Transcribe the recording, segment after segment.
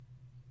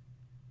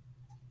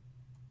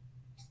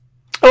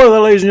Hello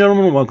there, ladies and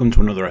gentlemen, and welcome to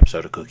another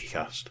episode of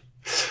CookieCast.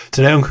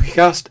 Today on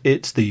CookieCast,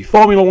 it's the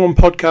Formula One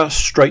podcast,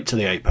 Straight to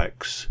the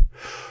Apex.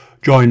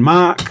 Join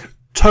Mark,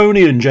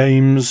 Tony and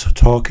James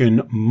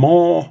talking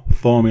more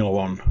Formula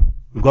One.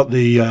 We've got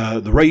the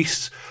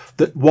race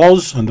that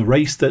was and the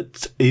race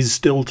that is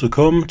still to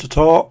come to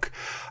talk,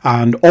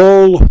 and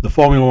all the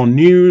Formula One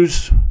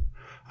news,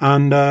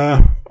 and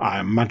I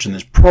imagine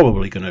there's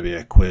probably going to be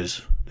a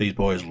quiz. These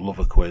boys love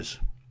a quiz.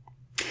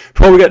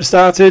 Before we get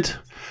started,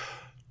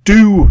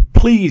 do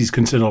please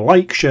consider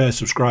like, share,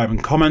 subscribe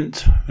and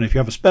comment. And if you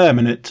have a spare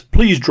minute,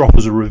 please drop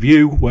us a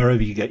review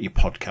wherever you get your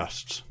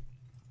podcasts.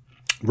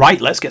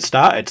 Right, let's get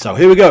started. So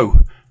here we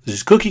go. This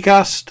is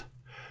CookieCast,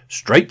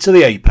 Straight to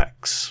the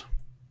Apex.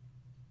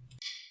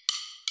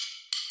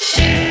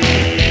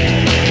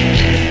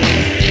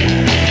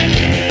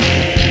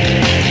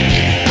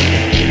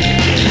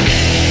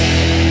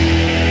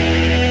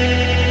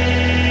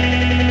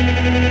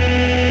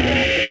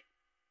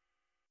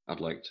 I'd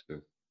like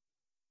to.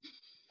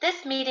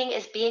 This meeting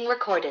is being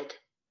recorded.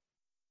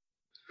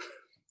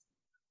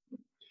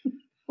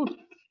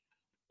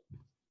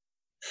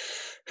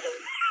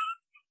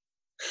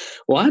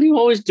 Why do you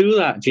always do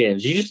that,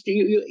 James?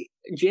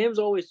 James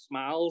always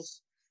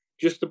smiles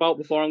just about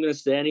before I'm going to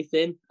say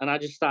anything, and I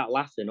just start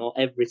laughing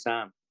every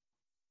time.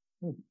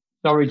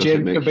 Sorry,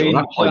 James, for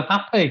being so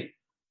happy.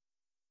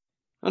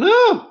 I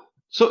know.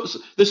 So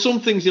there's some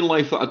things in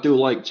life that I do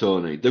like,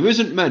 Tony. There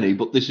isn't many,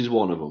 but this is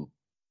one of them.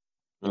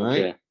 All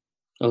right?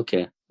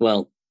 Okay.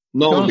 Well,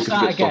 no, because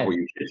you get stuck where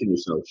you're shitting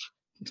yourself.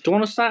 Do you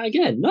want to start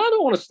again? No, I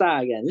don't want to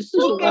start again. This is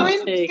get on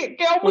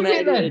with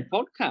it then.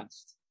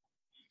 Podcast.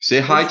 Say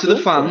hi to the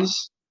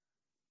fans.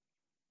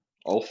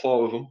 All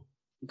four of them.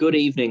 Good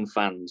evening,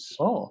 fans,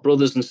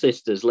 brothers and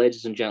sisters,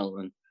 ladies and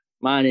gentlemen.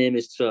 My name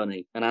is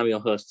Tony, and I'm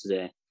your host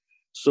today.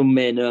 Some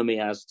may know me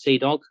as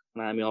T-Dog,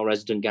 and I'm your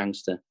resident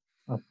gangster.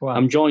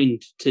 I'm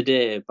joined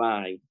today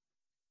by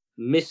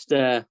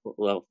Little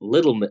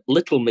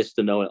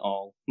Mr.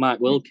 Know-It-All, Mark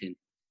Wilkin.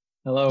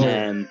 Hello.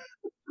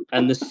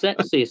 And the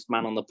sexiest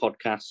man on the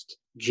podcast,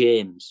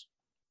 James.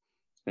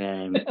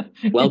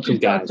 Welcome,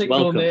 guys.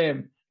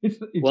 Welcome.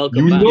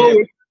 Welcome back.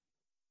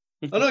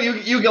 I know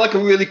you get like a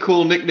really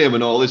cool nickname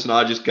and all this, and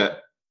I just get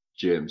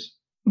James.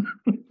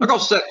 I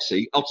got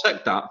sexy. I'll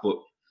take that, but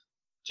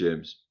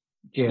James.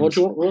 What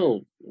do you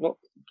want? What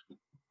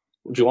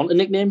do you want? A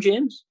nickname,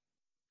 James?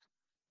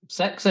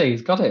 Sexy.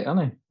 He's got it,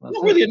 hasn't he? That's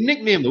not really a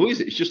nickname, though,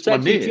 is it? It's just Sexy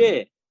my name.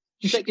 J.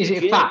 Is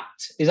it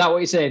fact? Is that what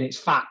you're saying? It's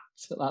fact.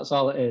 That's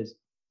all it is.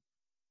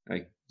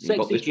 Hey, Sexy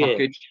got this J.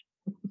 package?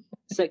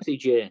 Sexy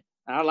J.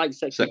 I like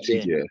Sexy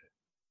J.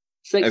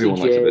 Sexy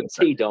Everyone J, likes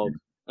T-Dog,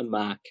 and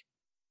Mark.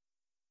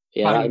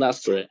 Yeah,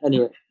 that's great.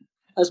 Anyway,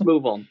 let's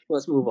move on.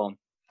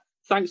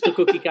 Thanks to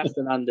CookieCast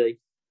and Andy.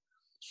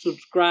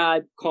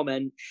 Subscribe,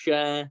 comment,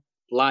 share,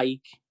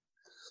 like.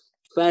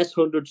 First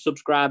 100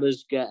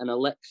 subscribers get an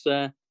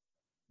Alexa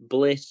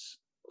Bliss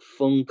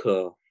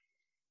Funko.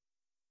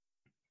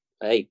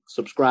 Hey,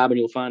 subscribe and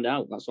you'll find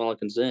out. That's all I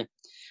can say.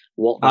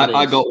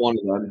 I got one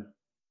of them.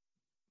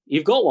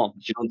 You've got one?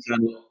 She don't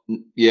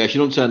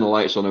turn the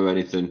lights on or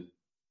anything.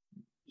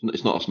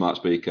 It's not a smart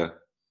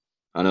speaker.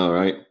 I know,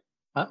 right?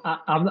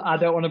 I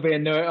don't want to be a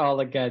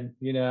know-it-all again.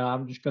 You know,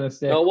 I'm just going to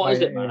say. Oh, what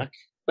is it, Mark? I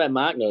bet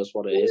Mark knows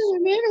what it is.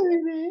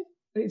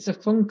 It's a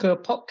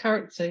Funko Pop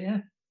character,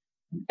 yeah.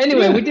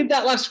 Anyway, we did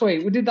that last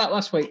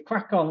week.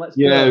 Crack on, let's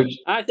go.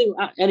 I think,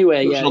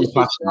 anyway,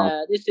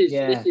 this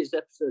is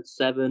episode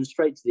 7,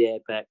 Straight to the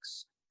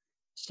Apex.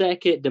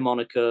 Circuit de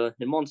Monaco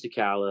in Monte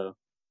Carlo.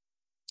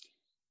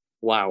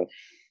 Wow.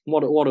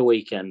 What a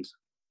weekend.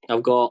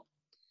 I've got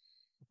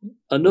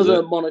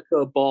another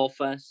Monaco Ball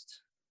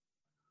Fest,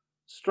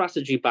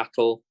 strategy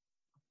battle,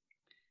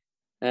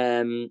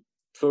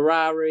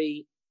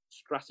 Ferrari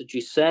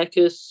strategy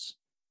circus,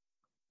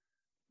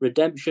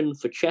 redemption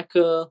for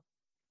Checo.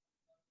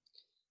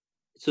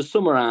 To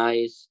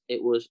summarise,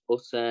 it was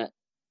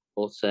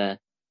utter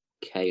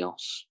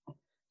chaos.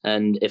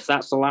 And if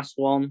that's the last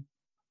one,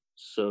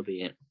 so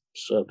be it.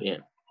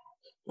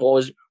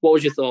 What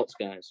was your thoughts,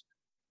 guys?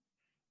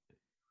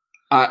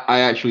 I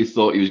actually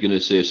thought he was going to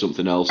say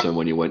something else, and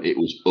when you went, it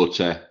was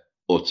utter.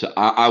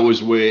 I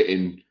was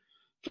waiting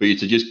for you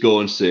to just go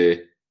and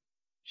say,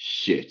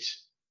 shit.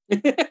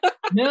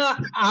 No,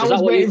 I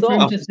was waiting for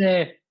him to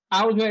say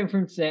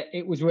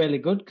it was really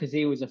good because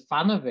he was a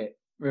fan of it.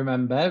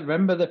 Remember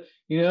the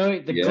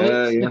glitz,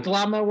 the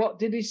glamour. What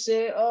did he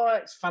say? Oh,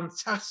 it's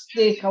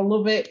fantastic. I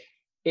love it.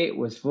 It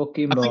was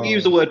fucking boring. I think he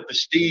used the word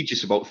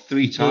prestigious about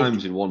 3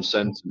 times in one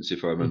sentence,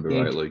 if I remember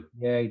rightly.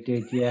 Yeah, he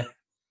did. Yeah.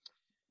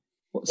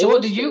 So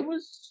what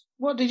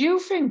did you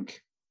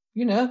think?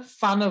 You know,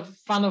 fan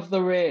of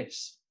the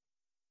race.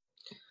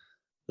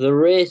 The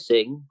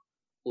racing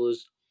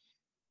was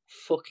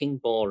fucking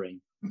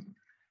boring.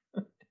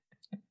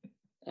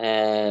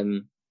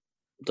 The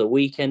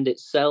weekend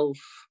itself,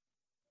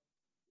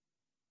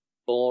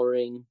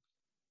 boring.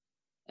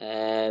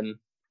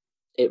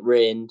 It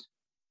rained,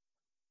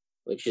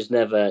 which is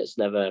never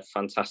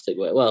fantastic.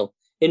 Well,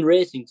 in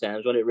racing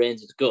terms, when it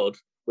rains, it's good.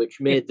 which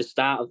made the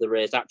start of the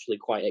race actually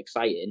quite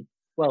exciting.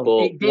 Well,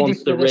 but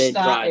once the rain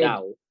dried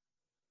out,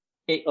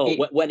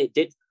 when it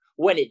did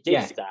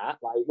start,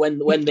 like when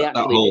they actually that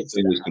whole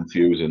thing was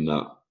confusing.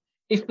 That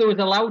if they was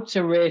allowed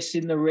to race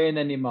in the rain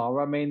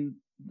anymore, I mean,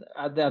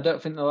 I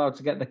don't think they're allowed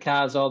to get the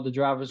cars or the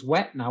drivers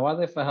wet now, are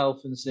they, for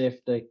health and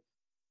safety?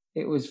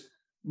 It was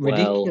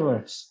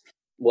ridiculous.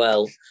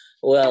 Well,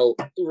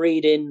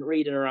 reading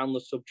around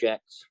the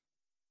subject,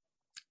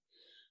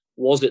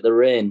 was it the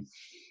rain?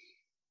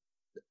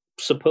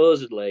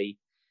 Supposedly,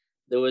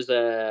 there was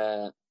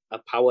a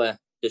power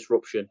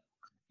disruption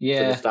to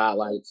the start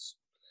lights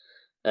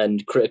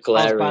and critical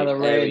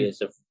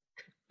areas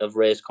of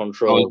race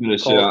control. I was going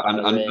to say,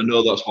 I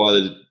know that's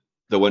why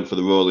they went for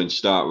the rolling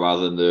start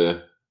rather than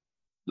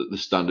the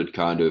standard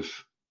kind of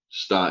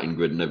starting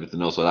grid and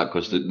everything else like that,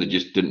 because they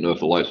just didn't know if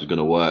the lights was going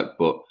to work.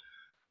 But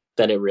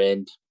then it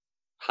rained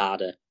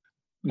harder,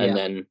 and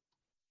then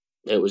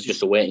it was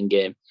just a waiting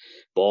game,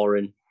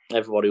 boring.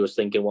 Everybody was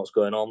thinking, "What's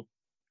going on?"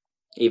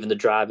 Even the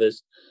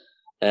drivers.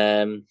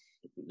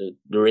 They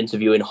were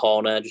interviewing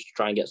Horner just to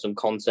try and get some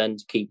content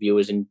to keep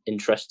viewers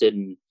interested,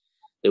 and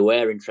they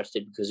were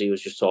interested because he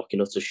was just talking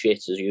utter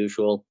shit as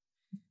usual.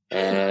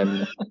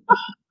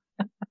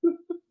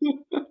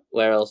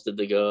 Where else did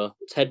they go?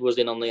 Ted was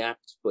in on the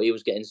act, but he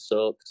was getting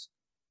soaked.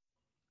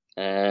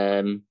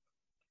 It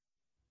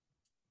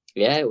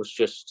was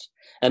just...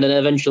 And then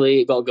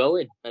eventually it got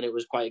going, and it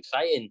was quite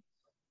exciting.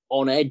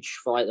 On edge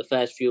for like the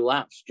first few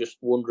laps, just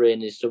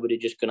wondering, is somebody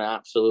just going to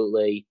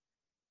absolutely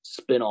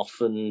spin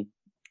off and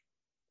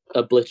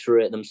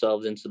obliterate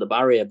themselves into the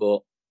barrier?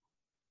 But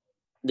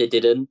they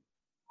didn't.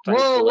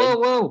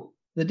 Whoa.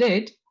 They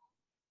did.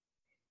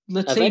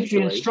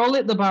 Latifi and Stroll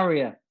hit the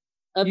barrier.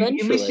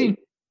 Eventually.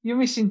 You're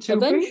missing two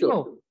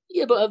people.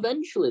 Yeah, but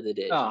eventually they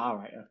did. Oh, all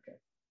right, okay.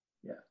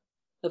 Yeah.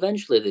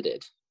 Eventually they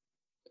did.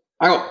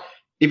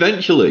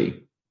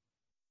 Eventually,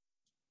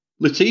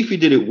 Latifi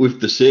did it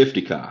with the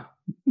safety car.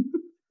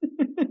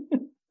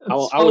 I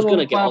was going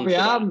to get on to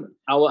that.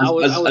 I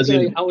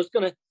was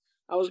going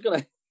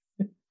to.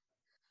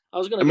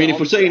 I mean, if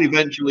we're saying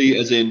eventually,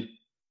 as in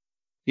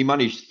he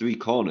managed 3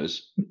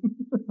 corners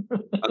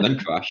and then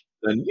crashed,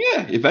 then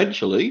yeah,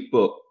 eventually.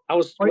 But I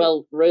was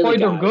really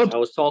guys, I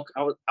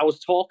was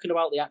talking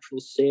about the actual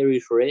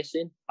series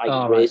racing,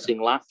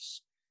 racing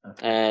laps.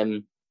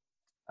 Okay.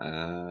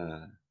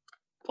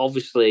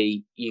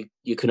 Obviously,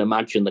 you can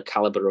imagine the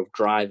caliber of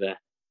driver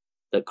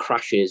that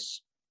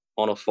crashes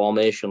on a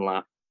formation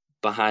lap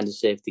behind a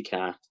safety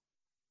car.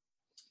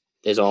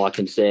 Is all I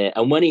can say.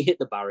 And when he hit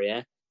the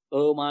barrier,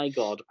 oh my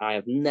God, I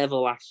have never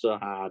laughed so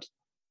hard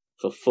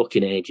for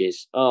fucking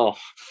ages. Oh,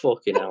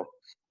 fucking hell.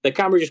 The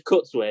camera just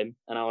cut to him,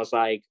 and I was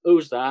like,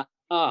 who's that?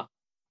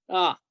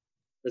 Latifi.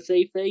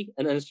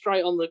 And then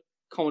straight on the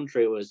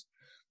commentary was,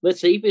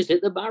 Latifi's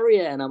hit the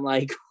barrier. And I'm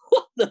like,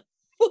 what the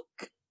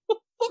fuck? For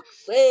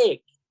fuck's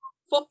sake.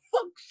 For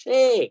fuck's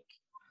sake.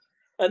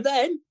 And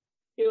then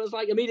it was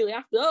like immediately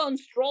after, and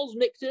Stroll's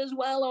nicked it as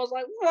well. I was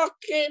like,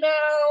 fucking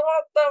hell,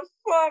 what the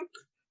fuck?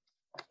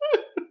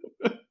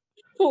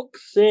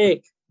 Fuck's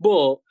sake.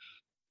 But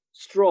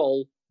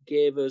Stroll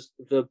gave us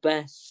the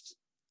best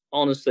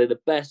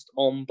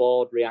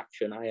on-board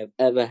reaction I have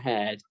ever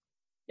had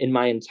in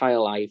my entire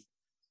life.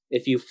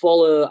 If you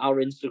follow our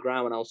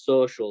Instagram and our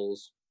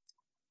socials,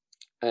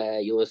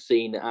 you'll have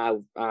seen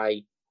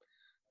I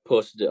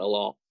posted it a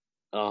lot.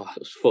 Oh, it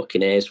was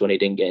fucking ace when he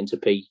didn't get into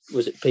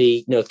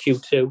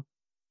Q2.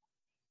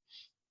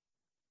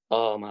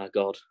 Oh my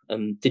God.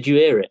 Did you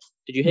hear it?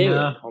 Did you hear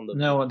it?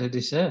 No, what did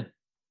he say?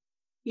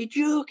 You're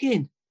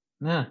joking.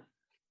 No.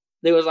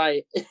 They was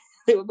like,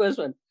 it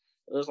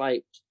was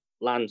like,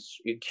 Lance,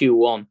 you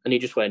Q1. And he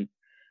just went,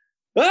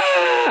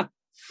 ah,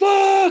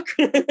 fuck.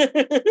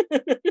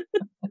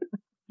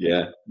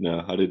 Yeah,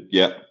 no, I did.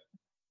 Yeah.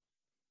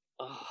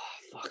 Oh,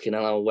 fucking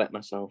hell, I wet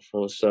myself. It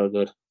was so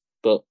good.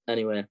 But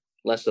anyway,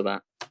 less of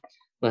that.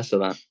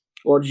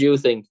 What did you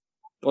think?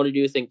 What did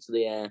you think to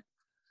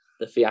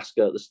the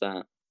fiasco at the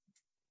start?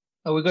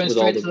 Are we going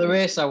straight to the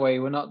race, are we?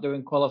 We're not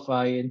doing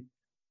qualifying.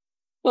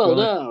 Well,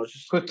 no, I was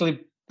just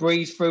quickly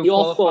breeze through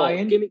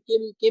qualifying. Give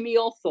me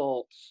your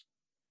thoughts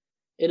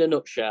in a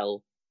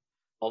nutshell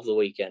of the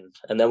weekend,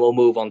 and then we'll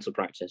move on to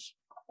practice.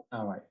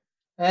 All right.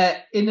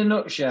 In a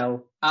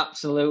nutshell,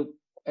 absolute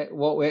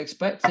what we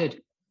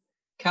expected.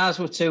 Cars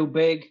were too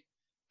big.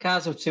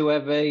 Cars were too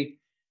heavy.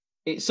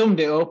 It summed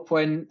it up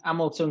when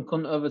Hamilton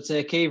couldn't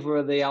overtake either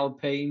of the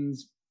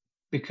Alpines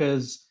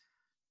because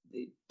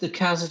the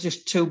cars are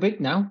just too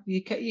big now.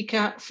 You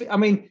can't. I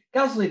mean,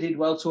 Gasly did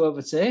well to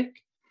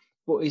overtake,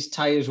 but his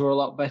tyres were a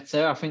lot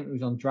better. I think it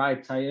was on dry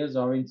tyres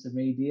or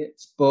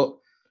intermediates, but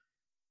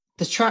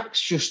the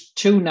track's just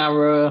too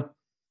narrow.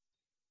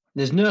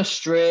 There's no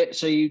straight,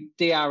 so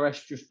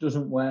DRS just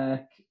doesn't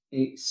work.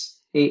 It's.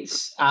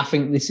 I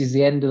think this is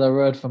the end of the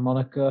road for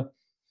Monaco.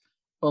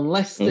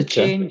 Unless they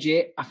change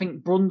it, I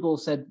think Brundle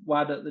said,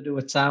 why don't they do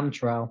a time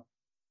trial?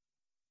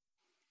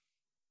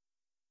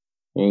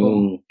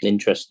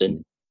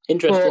 Interesting.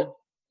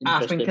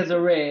 I think as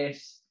a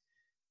race,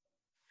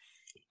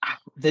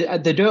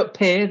 They don't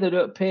pay. They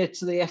don't pay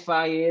to the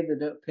FIA. They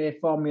don't pay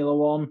Formula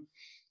One.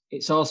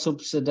 It's all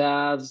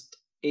subsidised.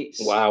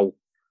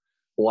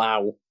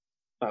 Wow,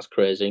 that's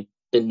crazy.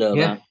 Didn't know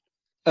that.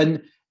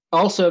 And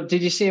also,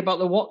 did you see about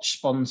the watch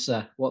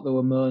sponsor? What they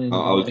were moaning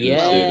about? I was going to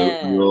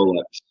say the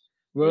Rolex.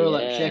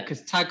 Rolex,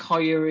 because Tag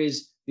Heuer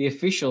is the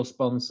official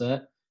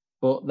sponsor,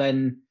 but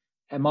then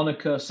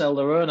Monaco sell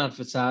their own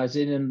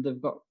advertising, and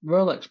they've got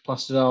Rolex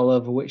plastered all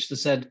over, which they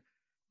said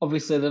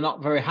obviously they're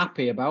not very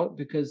happy about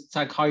because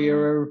Tag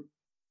Heuer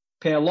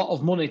pay a lot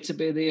of money to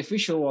be the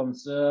official one.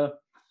 So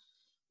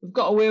we've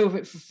got away with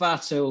it for far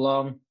too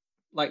long.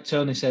 Like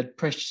Tony said,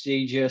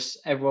 prestigious.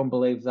 Everyone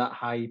believes that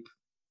hype.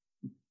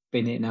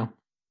 Been it now.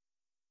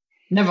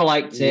 Never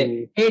liked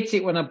it. Hate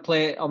it when I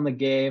play it on the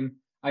game.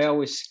 I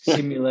always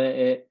simulate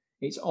it.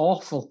 It's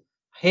awful.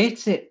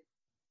 Hate it.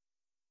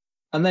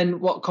 And then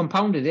what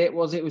compounded it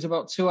was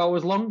about 2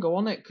 hours longer,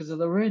 wasn't it? Because of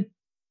the rain.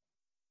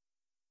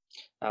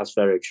 That's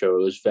very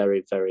true. It was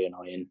very, very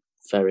annoying.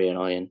 Very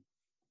annoying.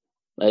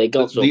 It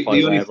got to a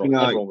point where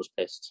everyone was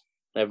pissed.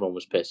 Everyone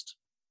was pissed.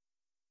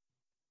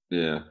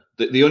 Yeah.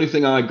 The only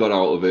thing I got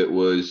out of it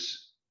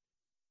was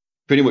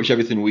pretty much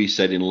everything we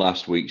said in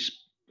last week's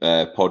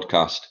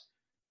podcast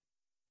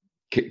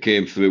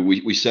came through.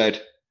 We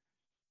said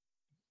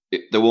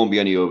there won't be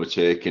any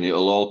overtaking.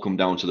 It'll all come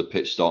down to the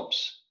pit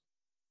stops.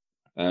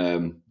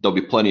 There'll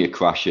be plenty of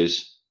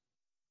crashes.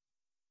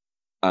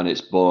 And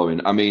it's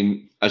boring. I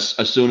mean, as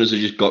soon as I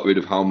just got rid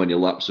of how many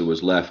laps there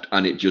was left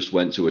and it just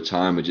went to a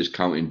timer just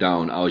counting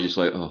down, I was just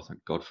like, oh,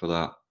 thank God for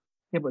that.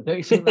 Yeah, but don't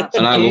you think that's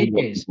and I love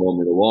watching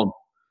Formula One.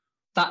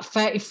 That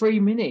 33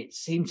 minutes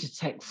seemed to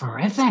take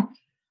forever.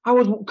 I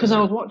was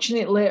watching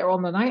it later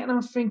on the night and I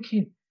was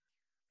thinking,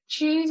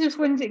 Jesus,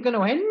 when's it going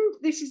to end?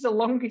 This is the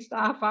longest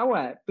half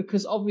hour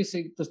because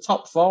obviously the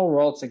top four were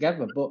all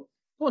together, but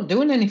they weren't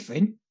doing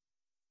anything.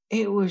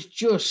 It was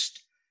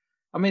just,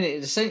 I mean,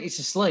 it's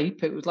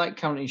asleep. It was like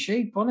counting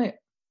sheep, wasn't it?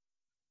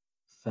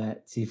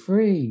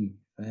 33,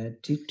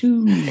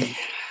 32.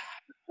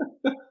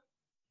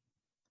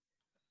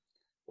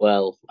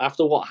 Well,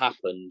 after what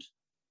happened,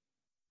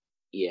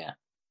 yeah.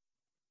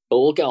 But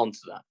we'll get on to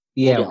that.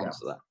 Yeah, we'll get on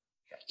to that.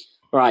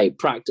 Right,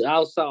 practice.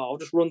 I'll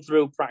just run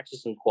through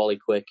practice and quali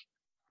quick.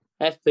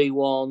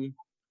 FP1,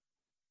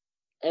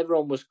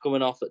 everyone was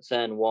coming off at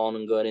turn 1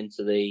 and going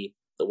into the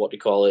what do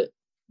you call it?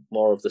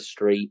 More of the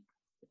street,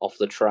 off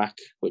the track,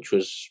 which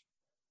was,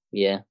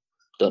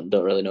 don't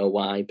really know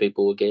why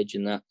people were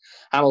gauging that.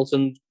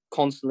 Hamilton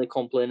constantly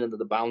complaining that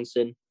the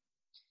bouncing.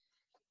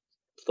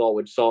 Thought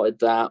we'd sorted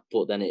that,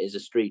 but then it is a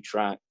street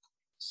track.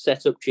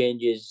 Setup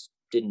changes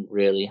didn't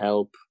really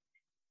help.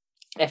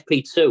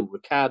 FP2,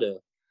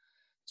 Ricciardo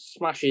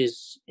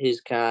smashes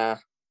his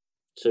car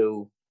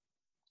to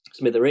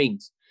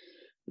smithereens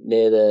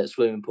near the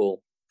swimming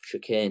pool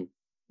chicane.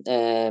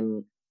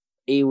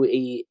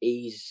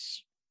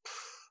 He's.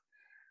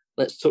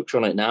 Let's touch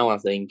on it now. I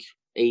think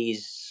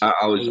he's.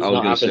 I was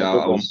going to say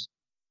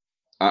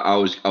I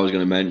was going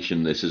to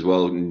mention this as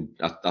well, and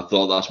I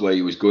thought that's where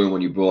he was going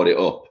when you brought it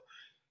up,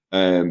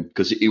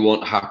 because he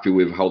wasn't happy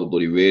with how the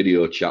bloody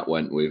radio chat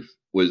went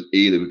was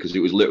either, because it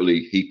was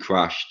literally he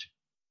crashed,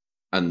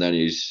 and then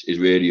his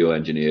radio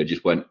engineer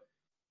just went,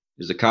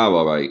 "Is the car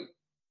all right?"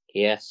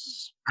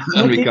 Yes.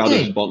 And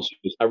Ricciardo's response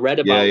was, I read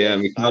about it.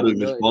 And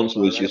Ricciardo's response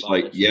was just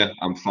like, "Yeah,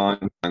 I'm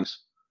fine,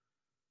 thanks."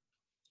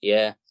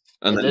 Yeah.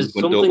 And then, there's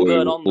something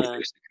going on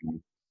there.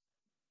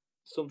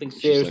 Something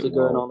seriously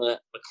going on at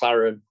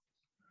McLaren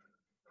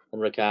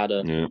and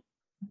Ricciardo.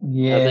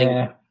 Yeah. I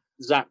think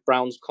Zach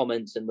Brown's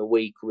comments in the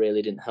week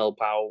really didn't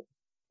help out,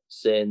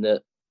 saying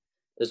that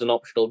there's an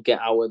optional get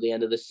out at the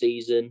end of the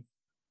season.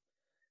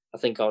 I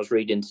think I was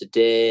reading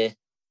today,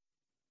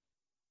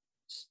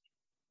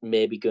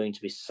 maybe going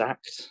to be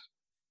sacked.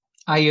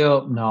 I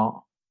hope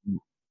not.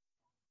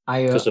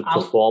 Because of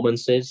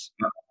performances.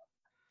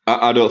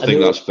 I don't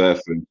think that's fair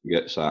for him to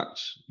get sacked.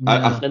 No.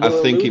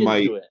 I think he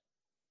might.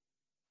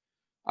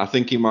 I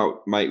think he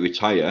might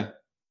retire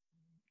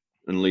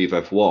and leave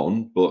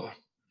F1, but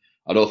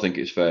I don't think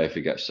it's fair if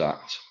he gets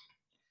sacked.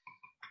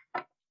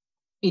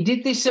 He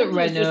did this at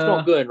Renault. It's just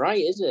not going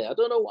right, is it? I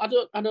don't know. I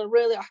don't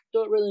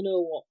really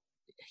know what.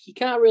 You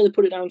can't really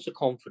put it down to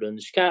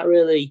confidence. You can't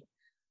really.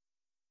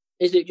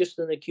 Is it just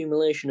an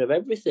accumulation of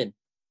everything?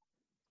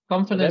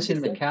 Confidence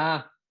in the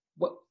car.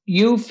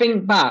 You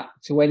think back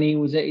to when he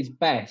was at his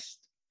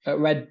best at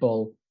Red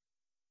Bull.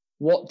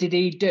 What did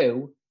he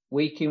do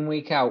week in,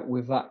 week out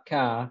with that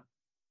car?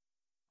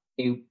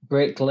 He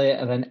braked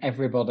later than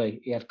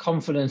everybody. He had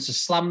confidence to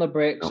slam the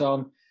brakes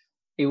on.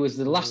 He was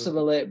the last of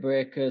the late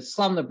breakers,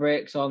 slam the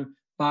brakes on.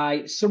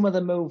 By some of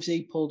the moves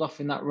he pulled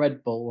off in that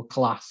Red Bull were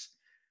class.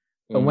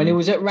 And when he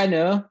was at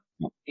Renault,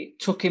 it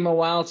took him a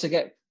while to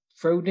get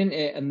through, didn't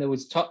it? And there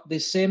was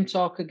this same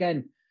talk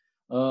again.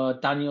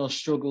 Daniel's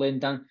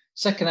struggling.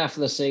 Second half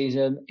of the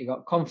season, he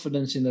got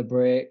confidence in the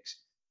brakes,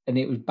 and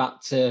it was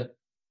back to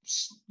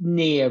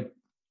near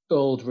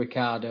old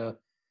Ricciardo.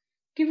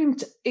 Give him.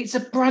 It's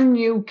a brand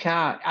new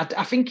car.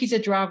 I think he's a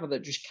driver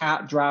that just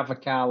can't drive a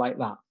car like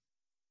that.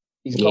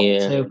 He's got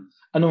to.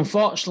 And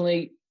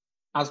unfortunately,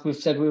 as we've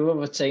said with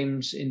other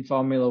teams in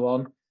Formula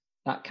One,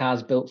 that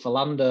car's built for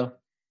Lando,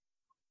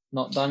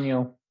 not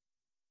Daniel.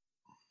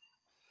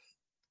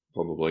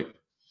 Probably.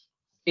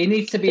 He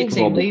needs to be a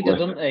team leader,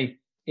 doesn't he?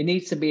 He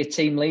needs to be a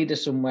team leader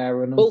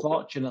somewhere, and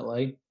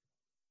unfortunately...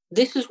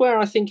 This is where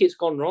I think it's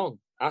gone wrong.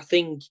 I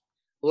think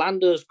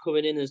Lando's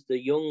coming in as the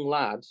young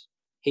lad.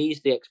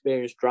 He's the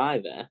experienced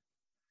driver.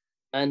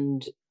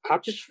 And I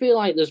just feel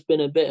like there's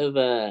been a bit of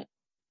a...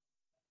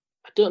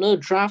 I don't know,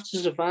 Drive to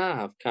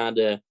Survive kind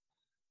of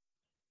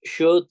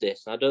showed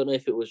this. I don't know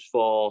if it was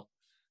for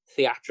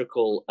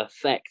theatrical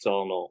effect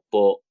or not,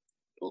 but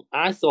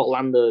I thought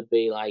Lando would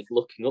be like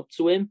looking up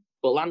to him.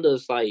 But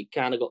Lando's like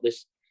kind of got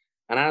this,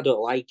 and I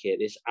don't like it,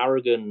 this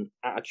arrogant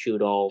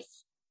attitude of,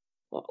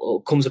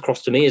 what comes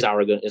across to me as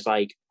arrogant, is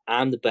like,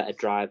 I'm the better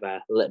driver,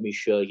 let me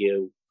show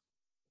you.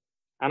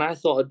 And I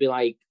thought it'd be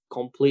like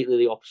completely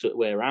the opposite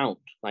way around.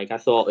 Like I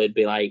thought it'd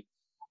be like,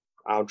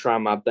 I'll try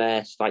my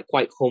best, like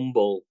quite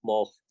humble,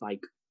 more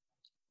like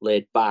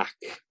laid back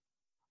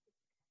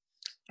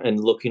and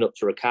looking up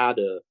to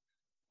Ricciardo.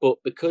 But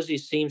because he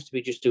seems to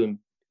be just doing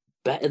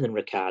better than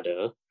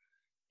Ricciardo,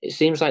 it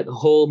seems like the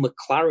whole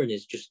McLaren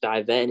is just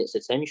diverting its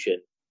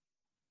attention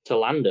to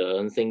Lando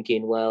and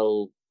thinking,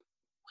 well,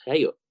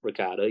 hey,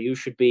 Ricciardo, you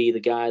should be the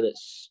guy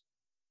that's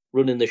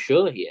running the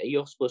show here.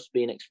 You're supposed to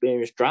be an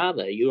experienced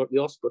driver. You're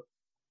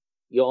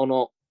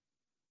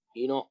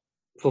not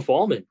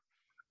performing.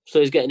 So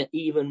he's getting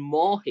even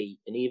more heat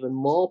and even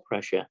more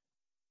pressure.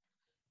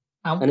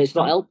 And it's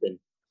not helping.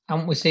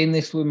 Haven't we seen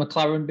this with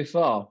McLaren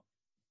before?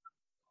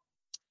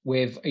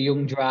 With a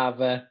young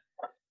driver,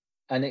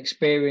 an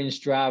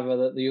experienced driver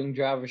that the young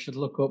driver should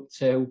look up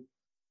to,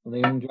 and the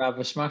young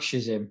driver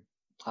smashes him.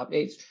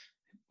 I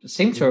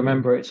seem to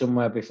remember it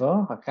somewhere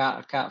before. I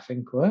can't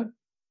think where.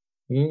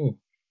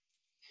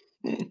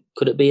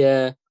 Could it be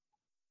a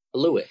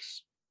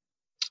Lewis?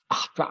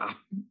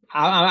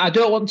 I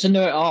don't want to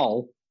know it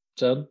all,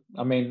 son.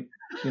 I mean,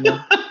 you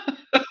know.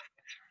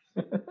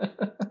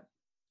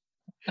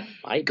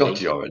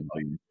 God, you're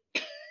annoying.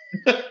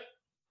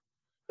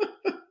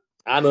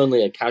 I'm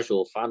only a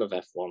casual fan of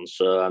F1,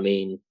 so I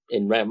mean,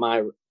 in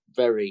my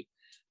very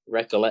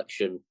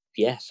recollection,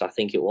 yes, I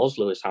think it was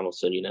Lewis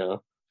Hamilton. You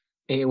know,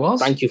 it was.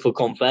 Thank you for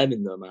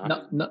confirming them,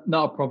 man.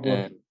 Not a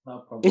problem. Not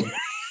a problem.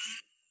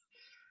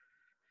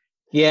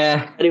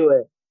 Yeah.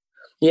 Anyway,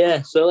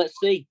 yeah. So let's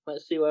see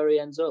where he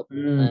ends up.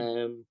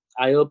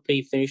 I hope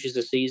he finishes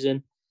the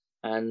season,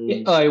 and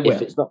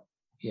if it's not,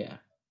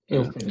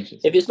 he'll finish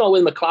it. If it's not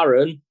with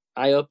McLaren,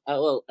 I hope.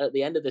 Well, at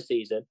the end of the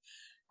season,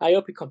 I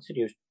hope he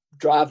continues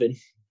driving.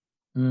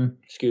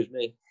 Excuse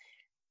me,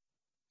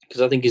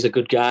 because I think he's a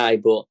good guy.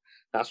 But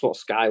that's what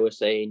Sky was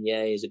saying.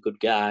 Yeah, he's a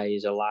good guy.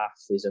 He's a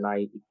laugh. He's a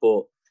night.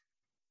 But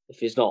if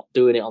he's not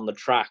doing it on the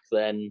track,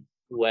 then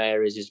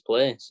where is his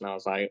place? And I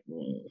was like,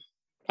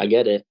 I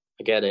get it,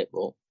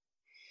 but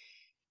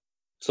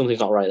something's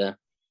not right there.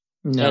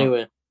 No.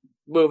 Anyway,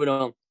 moving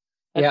on.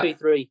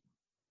 FP3,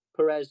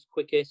 Perez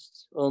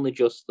quickest, only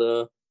just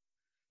though.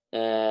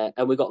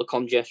 And we got the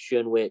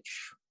congestion,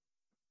 which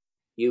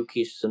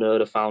Yuki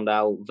Tsunoda found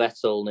out.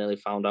 Vettel nearly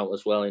found out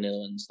as well. He nearly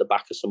went into the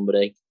back of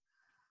somebody.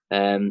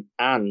 And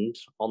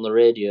on the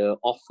radio,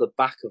 off the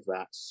back of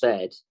that,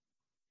 said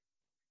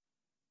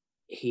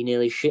he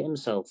nearly shit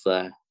himself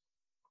there,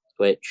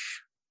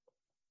 which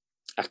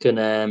I can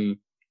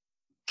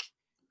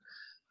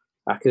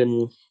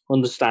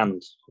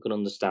understand. I can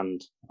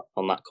understand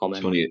on that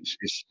comment. Tony,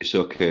 it's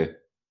okay.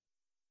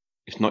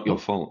 It's not your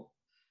fault.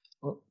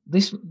 Well,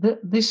 this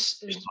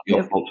it's not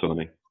your fault,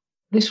 Tony.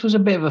 This was a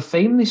bit of a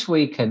theme this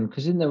weekend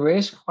because in the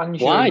race,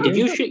 why did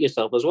you shit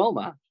yourself as well,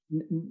 man?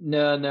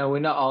 No, we're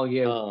not all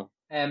you.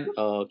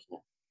 Okay.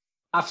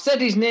 I've said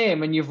his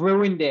name and you've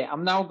ruined it.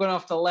 I'm now going to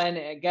have to learn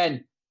it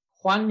again.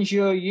 Huan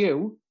Zhou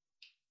Yu.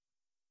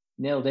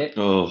 Nailed it.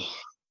 Oh,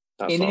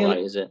 that's not right,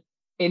 is it?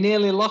 He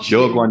nearly lost.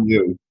 Zhou Guan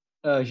Yu.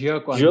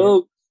 Zhou Guan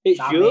Yu. It's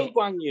Zhou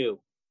Guan Yu.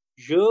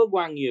 Zhou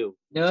Guan Yu.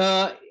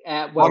 No,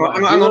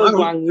 Zhou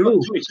Guan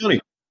Yu. Tony.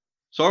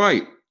 It's all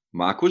right.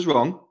 Mark was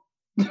wrong.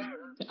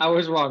 I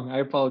was wrong. I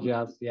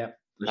apologise. Yeah.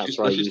 That's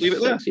right. Let's just leave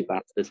it there.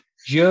 Bastard.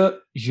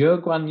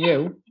 Zhou Guan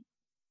Yu.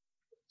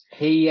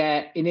 He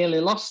nearly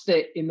lost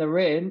it in the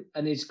rain,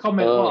 and his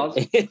comment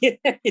was,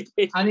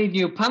 I need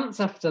new pants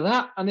after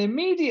that. And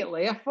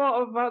immediately I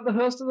thought about the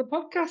host of the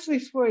podcast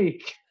this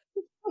week.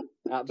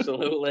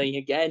 Absolutely.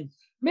 Again.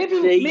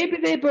 Maybe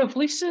they both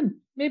listen.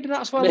 Maybe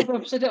that's why they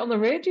both said it on the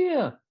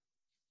radio.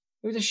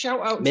 It was a shout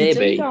out to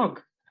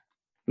T-Dog.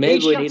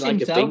 Maybe we need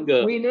like a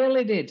bingo. We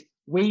nearly did.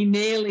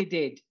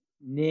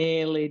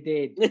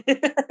 Nearly.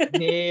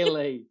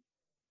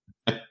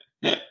 I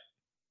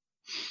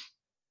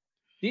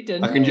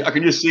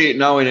can just see it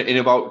now in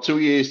about 2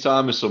 years'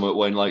 time or something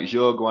when like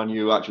Zhou Guan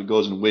Yu actually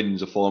goes and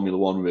wins a Formula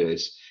One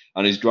race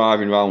and he's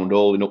driving around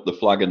holding up the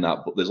flag and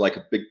that, but there's like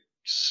a big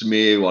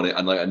smear on it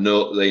and like a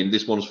note saying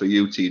this one's for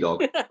you,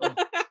 T-Dog.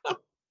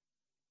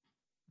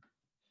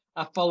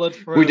 I followed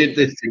through. We did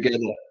this together.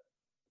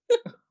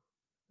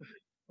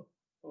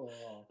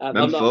 I'm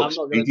not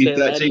going to take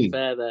that any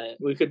further.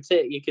 You can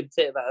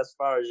take that as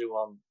far as you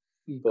want.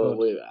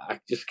 I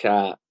just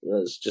can't.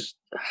 It's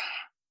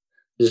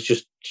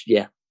just,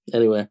 yeah.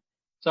 Anyway.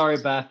 Sorry,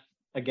 Beth.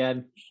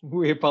 Again,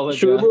 we apologize.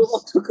 Should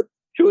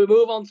we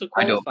move on to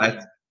qualifying?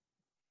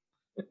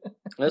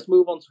 Let's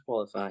move on to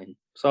qualifying.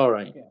 It's all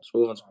right. Yeah. Let's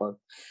move on to qualifying.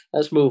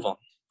 Let's move on.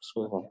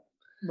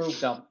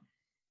 Moved on.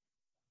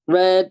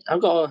 Red.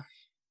 I've got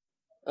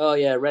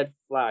red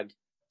flag.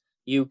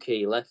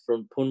 Yuki, left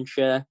front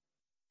puncher.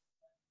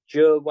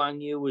 Zhou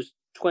Guanyu was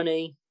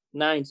 20,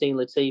 19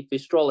 Latifi,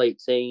 Stroll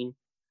 18.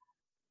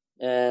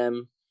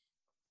 And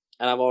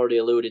I've already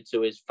alluded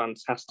to his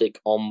fantastic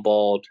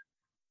onboard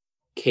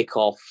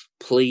kickoff.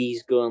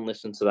 Please go and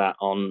listen to that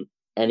on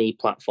any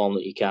platform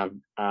that you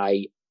can.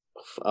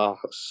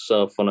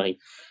 So funny.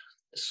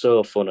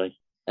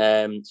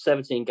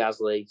 17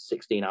 Gasly,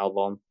 16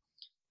 Albon.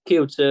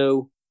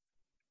 Q2,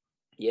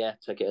 yeah,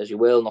 take it as you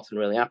will. Nothing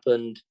really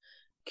happened.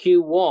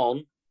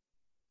 Q1,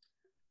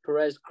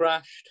 Perez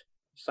crashed.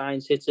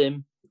 Sainz hit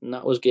him, and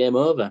that was game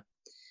over.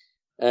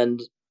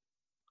 And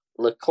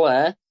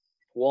Leclerc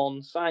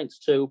 1, Sainz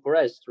 2,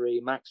 Perez 3,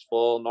 Max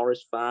 4,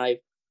 Norris 5,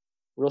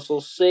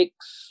 Russell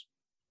 6,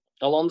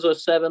 Alonso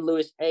 7,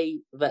 Lewis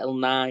 8, Vettel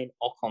 9,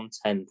 Ocon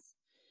 10th.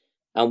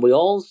 And we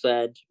all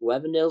said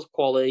whoever nails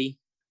quali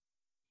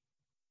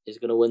is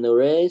going to win the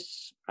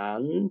race,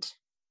 and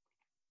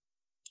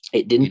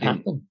it didn't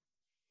happen.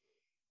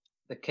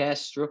 The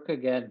curse struck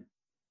again.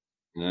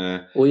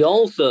 Yeah. We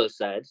also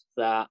said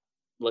that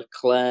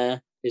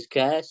Leclerc is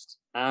cursed,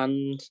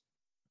 and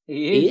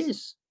he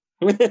is.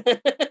 He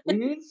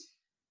is.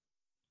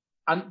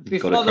 And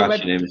before got a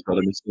crash in him, he's got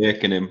a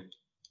mistake in him.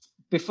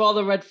 Before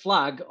the red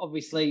flag,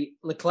 obviously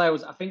Leclerc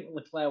was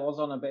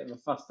on a bit of a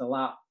faster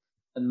lap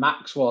than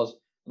Max was,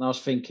 and I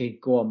was thinking,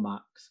 go on,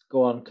 Max,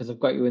 go on, because I've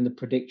got you in the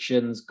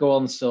predictions. Go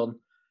on, son.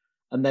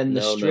 And then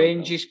the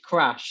strangest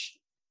crash,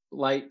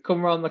 like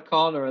come around the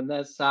corner, and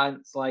there's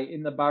Sainz like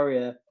in the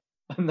barrier,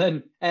 and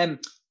then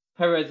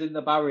Perez in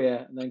the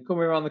barrier, and then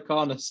coming around the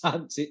corner,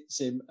 Sainz hits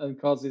him and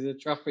causes a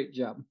traffic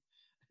jam.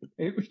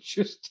 It was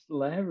just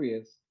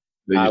hilarious.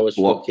 They just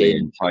blocked the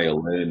entire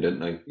lane, didn't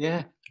they?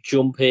 Yeah.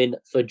 Jumping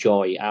for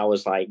joy. I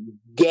was like,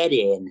 get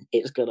in.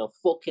 It's going to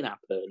fucking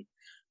happen.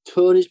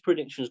 Tony's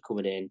predictions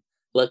coming in.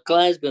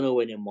 Leclerc's going to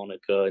win in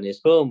Monaco in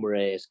his home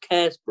race.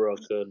 Curse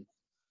broken.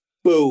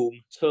 Boom.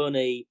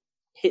 Tony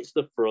hits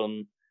the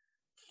front.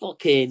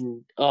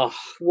 Fucking,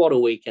 what a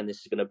weekend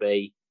this is going to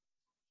be.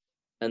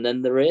 And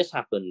then the race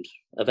happened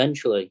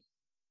eventually.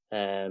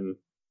 And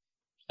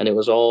it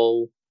was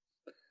all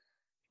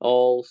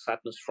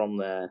sadness from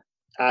there.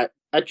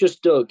 I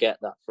just don't get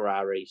that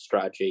Ferrari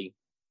strategy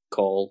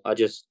call. I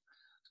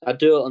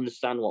don't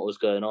understand what was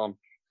going on.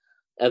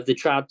 Have they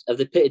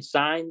pitted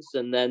Sainz,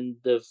 and then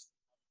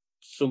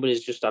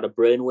somebody's just had a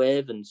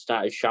brainwave and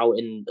started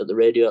shouting at the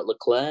radio at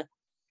Leclerc?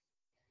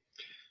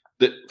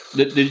 They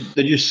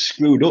just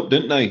screwed up,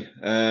 didn't they?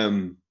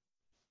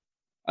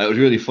 It was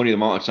really funny the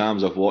amount of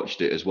times I've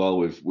watched it as well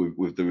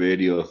with the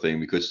radio thing,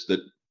 because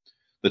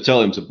they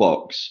tell him to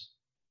box,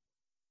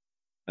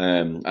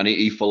 and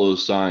he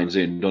follows Sainz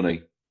in, doesn't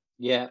he?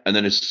 Yeah. And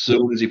then as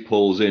soon as he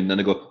pulls in, then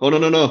they go, oh,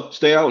 no,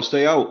 stay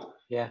out.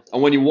 Yeah.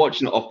 And when you're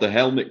watching it off the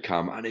helmet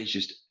cam, and it's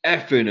just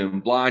effing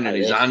and blind, and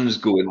his hands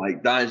going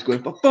like that, he's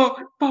going,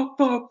 fuck.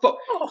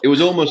 It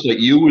was almost like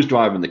you was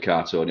driving the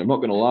car, Tony. I'm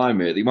not going to lie,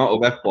 mate. The amount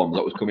of F-bombs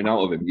that was coming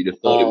out of him, you'd have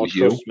thought it was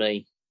you. Trust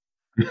me.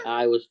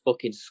 I was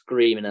fucking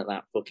screaming at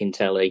that fucking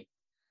telly.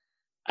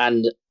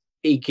 And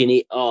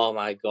oh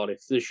my God,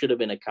 if there should have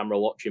been a camera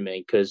watching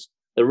me, because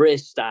the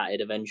race started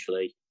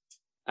eventually,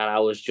 and I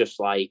was just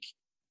like,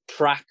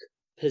 track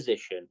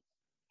position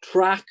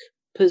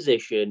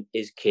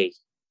is key,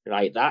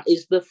 right? That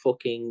is the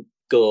fucking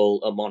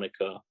goal at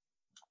Monaco.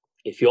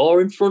 If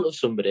you're in front of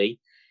somebody,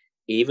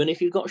 even if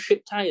you've got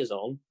shit tyres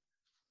on,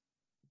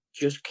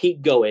 just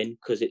keep going,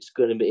 because it's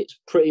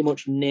pretty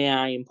much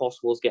near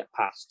impossible to get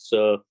past.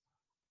 So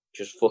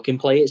just fucking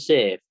play it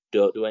safe.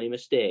 Don't do any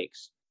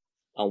mistakes.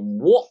 And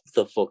what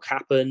the fuck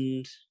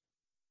happened.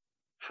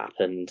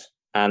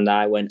 And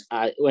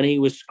when he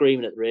was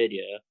screaming at the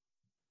radio,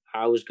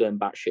 I was going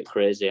batshit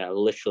crazy. I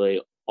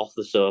literally off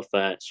the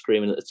sofa,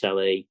 screaming at the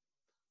telly.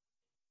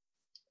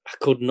 I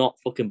could not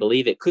fucking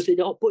believe it, because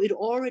it'd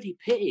already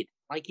pitted.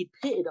 Like, he'd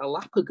pitted a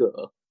lap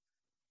ago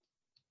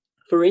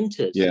for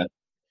Inters. Yeah.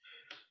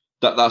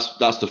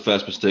 That's the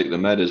first mistake they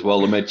made as well.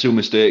 They made two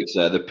mistakes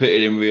there. They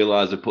pitted and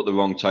realised they put the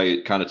wrong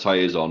kind of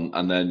tyres on,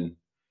 and then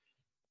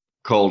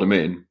called him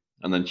in,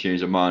 and then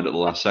changed their mind at the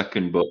last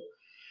second. But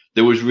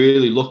they was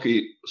really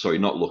unlucky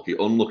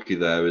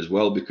there as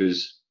well,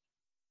 because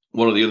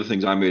one of the other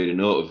things I made a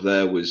note of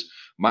there was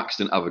Max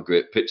didn't have a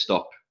great pit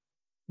stop.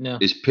 No.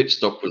 His pit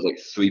stop was like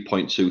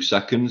 3.2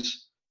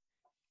 seconds.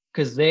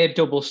 Because they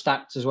double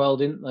stacked as well,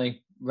 didn't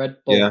they? Red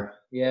Bull.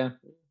 Yeah.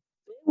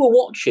 They were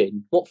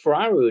watching what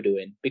Ferrari were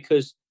doing,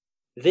 because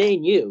they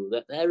knew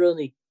that their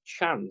only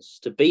chance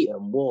to beat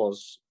them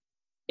was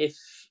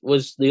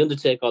the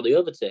undertake or the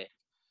overtake.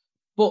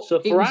 But so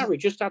Ferrari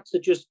just had to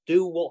just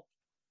do what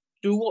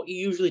you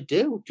usually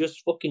do.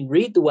 Just fucking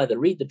read the weather,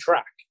 read the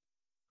track,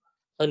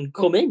 and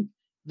come in.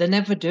 They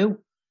never do.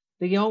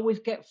 they always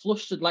get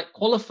flustered. Like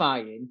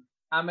qualifying,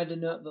 I made a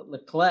note that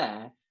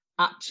Leclerc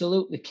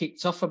absolutely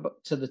kicked off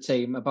to the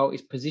team about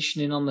his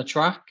positioning on the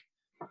track.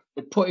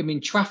 They put him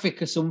in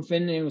traffic or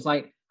something, and he was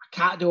like, I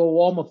can't do a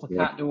warm-up, I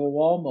can't do a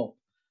warm-up.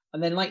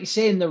 And then, like you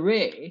say, in the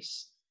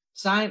race,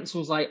 Sainz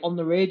was like on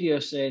the radio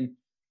saying,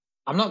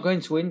 I'm not going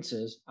to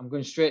Inters, I'm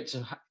going straight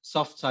to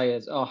soft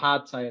tyres or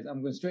hard tyres.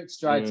 I'm going straight to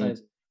dry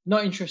tyres.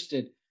 Not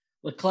interested.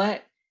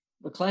 Leclerc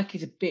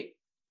is a bit,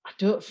 I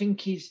don't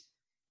think he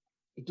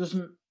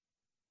doesn't,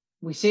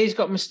 we say he's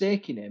got a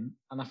mistake in him,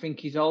 and I think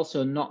he's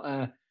also not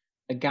a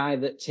guy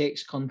that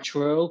takes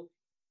control.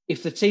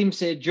 If the team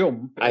say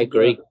jump, I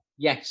agree.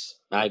 Yes.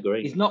 I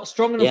agree. He's not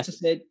strong enough to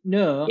say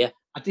no. Yeah.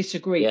 I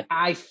disagree. Yeah.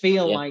 I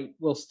feel like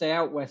we'll stay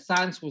out, where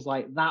Sainz was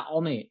like that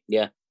on it.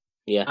 Yeah.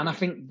 Yeah. And I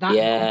think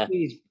that could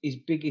be his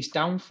biggest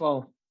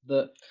downfall.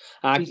 That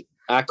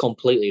I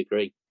completely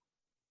agree.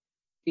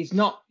 He's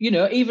not,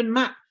 even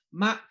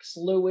Max,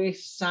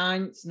 Lewis,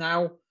 Sainz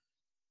now.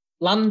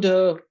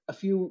 Lando a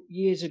few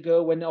years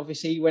ago, when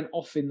obviously he went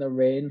off in the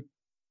rain,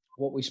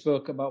 what we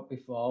spoke about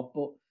before,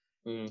 but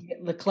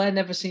Leclerc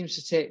never seems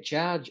to take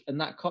charge,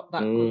 and I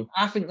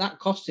think that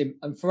cost him.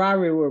 And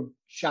Ferrari were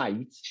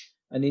shite,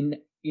 and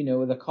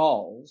with the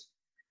calls,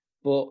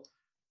 but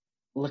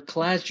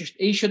Leclerc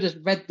he should have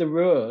read the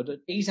road.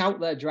 He's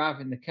out there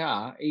driving the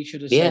car. He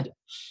should have said,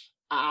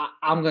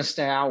 "I'm going to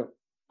stay out,"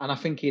 and I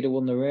think he'd have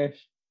won the race.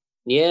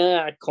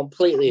 Yeah, I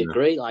completely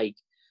agree. Like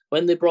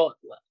when they brought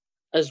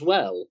as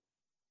well,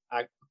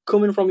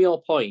 coming from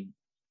your point,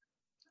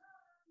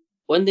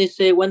 when they're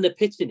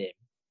pitting him,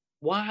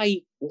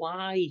 why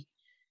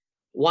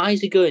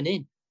is he going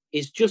in?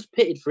 He's just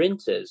pitted for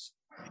Inters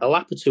a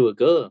lap or two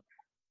ago.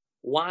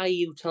 Why are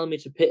you telling me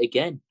to pit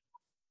again?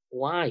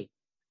 Why?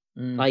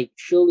 Like,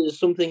 surely there's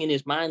something in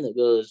his mind that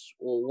goes,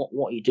 well,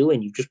 what are you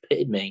doing? You've just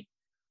pitted me.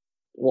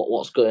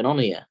 What's going on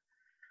here?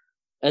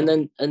 And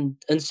then, and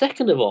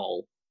second of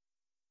all,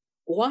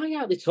 why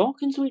aren't they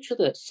talking to each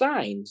other?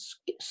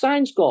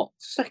 Sainz got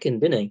second,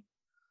 didn't he?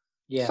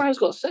 Yeah. Sainz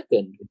got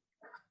second.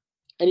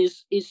 And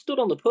he's stood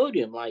on the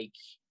podium like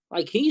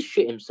he's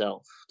shit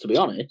himself, to be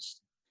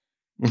honest.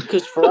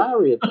 Because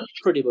Ferrari have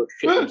pretty much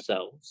shit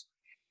themselves.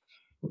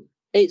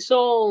 It's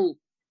all...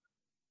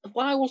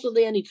 Why wasn't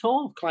there any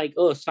talk? Like,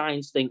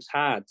 Sainz thinks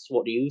hard. So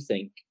what do you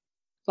think?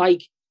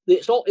 Like,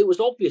 it was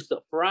obvious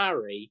that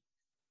Ferrari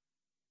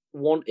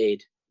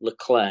wanted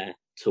Leclerc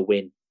to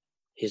win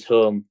his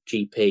home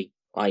GP.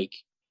 Like,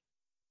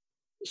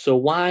 so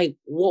why?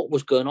 What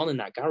was going on in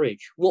that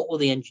garage? What were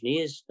the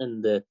engineers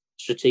and the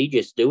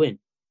strategists doing?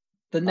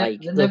 They're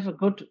never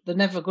good. They're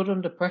never good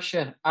under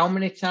pressure. How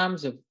many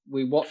times have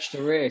we watched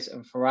a race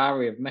and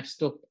Ferrari have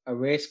messed up a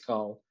race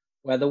call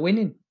where they're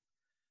winning?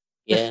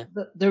 Yeah,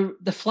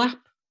 the flap.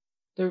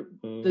 They're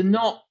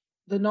not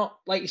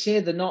like you say.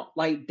 They're not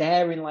like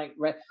daring like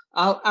Red.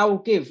 I'll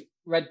give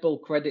Red Bull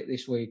credit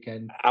this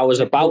weekend. I was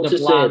about to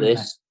say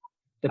this.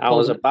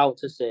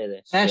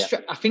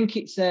 I think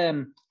it's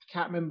I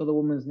can't remember the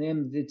woman's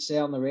name. They did say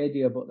on the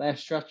radio, but their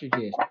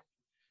strategy is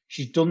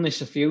she's done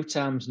this a few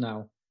times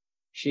now.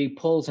 She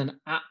pulls an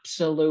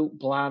absolute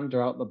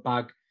blinder out the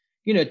bag.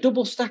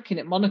 Double stacking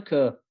at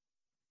Monaco.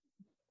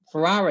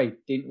 Ferrari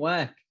didn't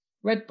work.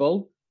 Red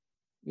Bull,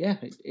 yeah,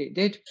 it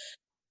did.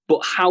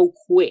 But how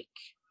quick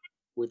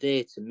were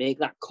they to make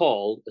that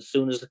call as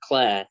soon as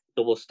Leclerc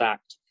double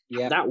stacked?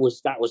 Yeah, that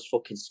was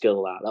fucking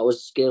skill. That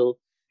was skill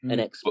and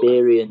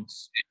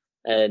experience.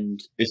 And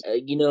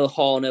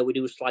Horner, we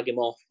do slag him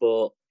off,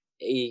 but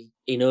he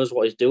knows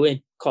what he's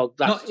doing.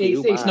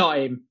 It's not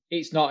him.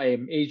 It's not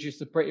him. He's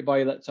just a pretty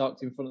boy that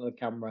talks in front of the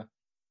camera.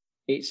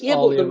 But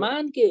the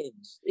mind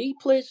games he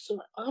plays.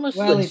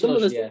 Honestly, some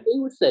of the things he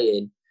was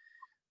saying.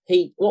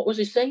 What was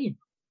he saying?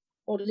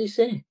 What did he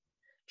say?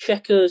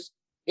 Checkers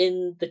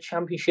in the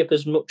championship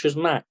as much as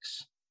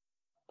Max.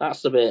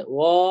 That's a bit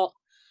what.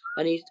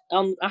 And he's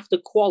after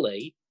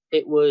quali,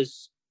 it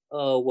was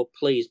we're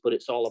pleased, but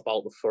it's all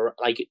about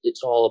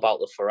it's all about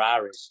the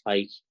Ferraris.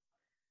 Like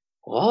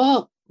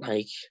what?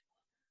 Like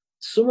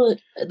some of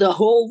the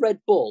whole Red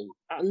Bull,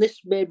 and this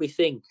made me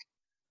think.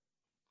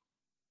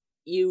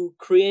 You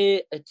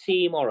create a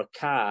team or a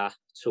car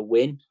to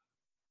win,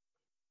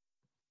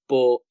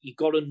 but you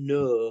got to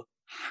know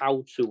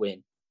how to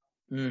win.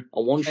 And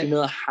once you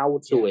know how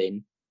to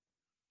win,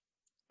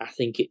 I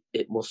think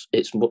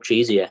it's much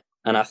easier.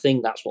 And I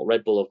think that's what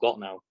Red Bull have got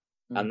now.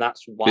 And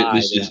that's why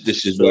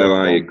this is where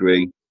I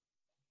agree.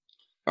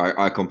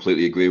 I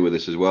completely agree with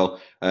this as well.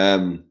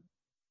 And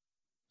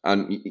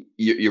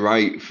you're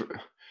right.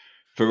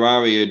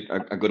 Ferrari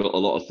are good at a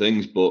lot of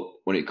things, but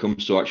when it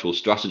comes to actual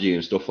strategy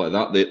and stuff like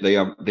that,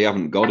 they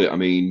haven't got it. I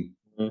mean,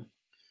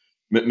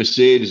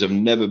 Mercedes have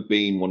never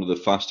been one of the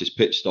fastest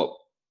pit stop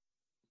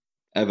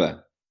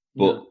ever,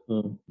 but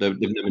they've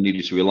never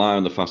needed to rely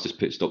on the fastest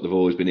pit stop. They've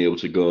always been able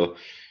to go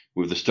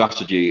with the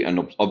strategy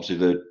and obviously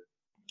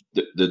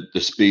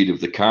the speed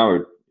of the car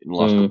in the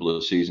last couple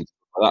of seasons.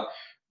 Like that.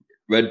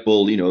 Red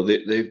Bull,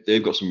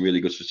 they've got some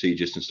really good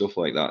strategists and stuff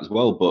like that as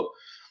well. But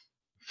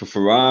for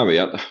Ferrari,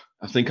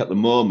 I think at the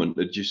moment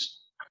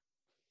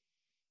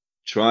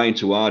trying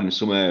too hard in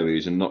some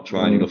areas and not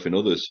trying enough in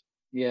others.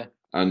 Yeah.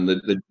 And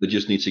they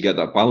just need to get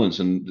that balance.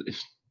 And,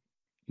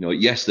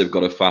 yes, they've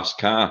got a fast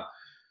car,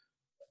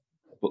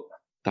 but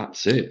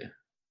that's it.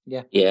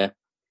 Yeah. Yeah.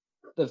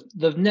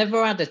 They've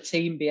never had a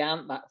team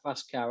behind that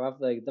fast car, have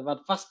they? They've had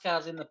fast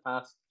cars in the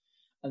past,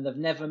 and they've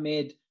never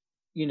made,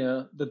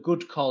 the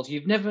good calls.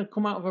 You've never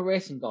come out of a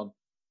race and gone,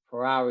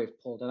 Ferrari have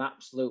pulled an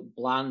absolute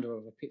blunder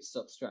of a pit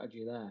stop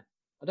strategy there.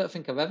 I don't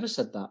think I've ever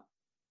said that.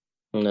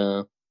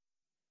 No.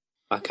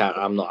 I can't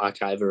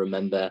ever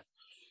remember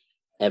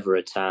ever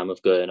a time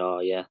of going, oh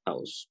yeah, that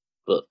was,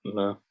 but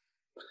no.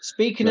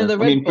 Speaking of the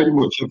Red Bull, pretty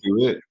much every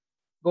race.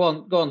 Go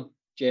on,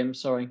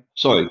 James. Sorry,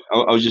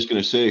 I was just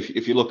going to say,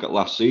 if you look at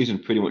last season,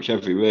 pretty much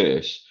every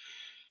race,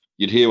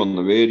 you'd hear on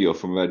the radio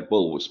from Red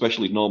Bull,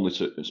 especially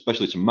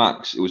to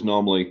Max, it was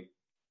normally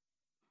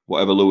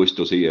whatever Lewis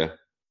does here,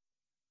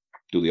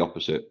 do the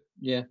opposite.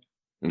 Yeah.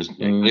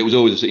 And it was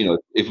always,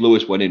 if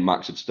Lewis went in,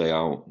 Max would stay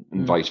out,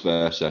 and vice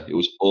versa. It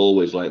was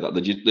always like that.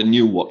 They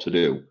knew what to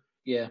do.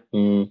 Yeah.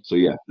 So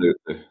yeah, they're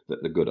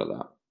good at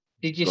that.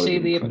 Did you see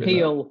the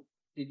appeal?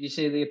 Did you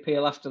see the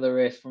appeal after the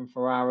race from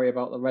Ferrari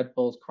about the Red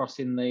Bulls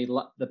crossing the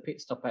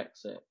pit stop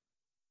exit?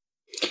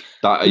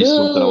 That is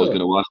something I was going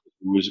to ask.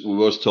 We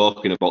was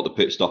talking about the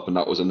pit stop, and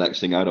that was the next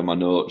thing I had on my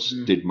notes.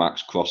 Did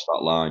Max cross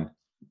that line?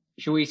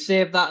 Should we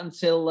save that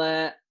until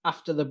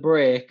after the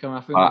break, and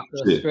I think we'll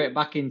go straight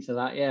back into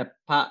that? Yeah,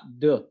 part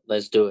deux.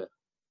 Let's do it.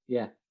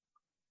 Yeah.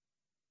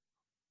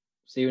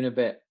 See you in a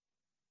bit.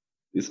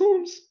 This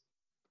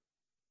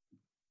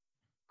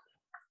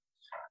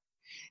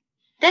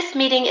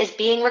meeting is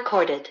being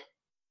recorded.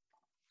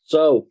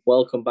 So,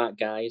 welcome back,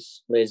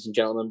 guys, ladies and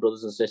gentlemen,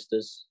 brothers and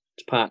sisters,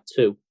 to part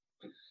 2,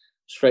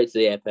 Straight to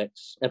the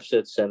Apex,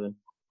 episode 7,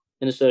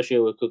 in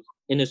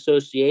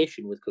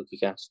association with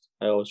CookieCast.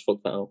 I always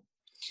fuck that up.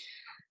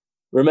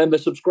 Remember,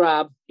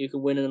 subscribe. You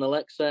can win an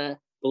Alexa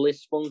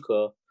Bliss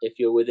Funko if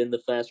you're within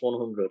the first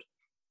 100.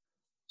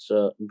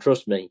 So,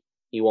 trust me,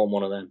 you want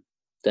one of them,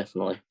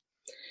 definitely.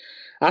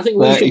 I think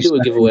we should do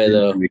a giveaway,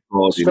 though.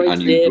 Straight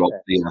and you drop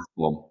the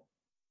F1.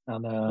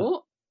 And,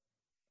 what?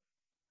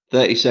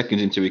 30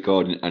 seconds into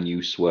recording and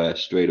you swear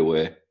straight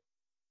away.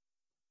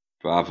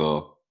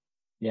 Bravo.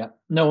 Yeah.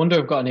 No wonder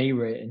we've got an E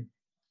rating.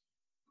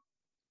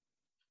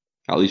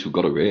 At least we've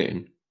got a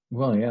rating.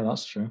 Well, yeah,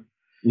 that's true.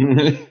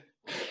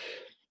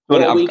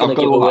 What are we going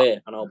to give away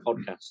on our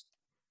podcast?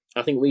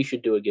 I think we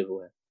should do a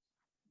giveaway.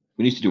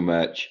 We need to do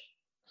merch.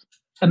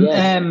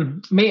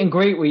 Meet and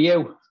greet with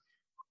you.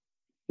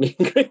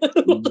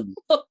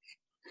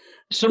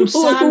 Some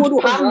sand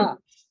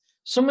pants.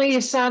 Some of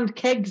your sand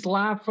kegs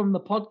live from the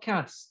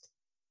podcast.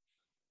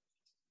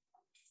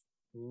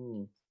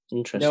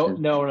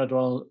 Interesting. No one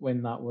would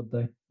win that, would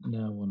they?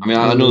 No one. I mean,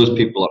 I know there's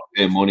people that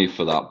pay money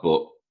for that,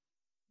 but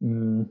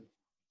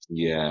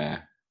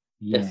yeah,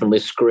 definitely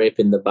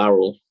scraping the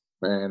barrel.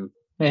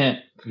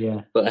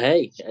 Yeah. But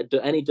hey,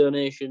 any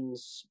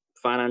donations,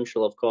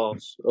 financial, of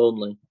course,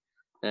 only,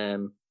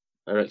 are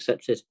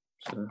accepted.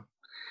 So.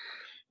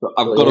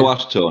 I've got to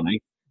ask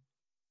Tony.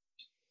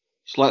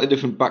 Slightly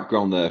different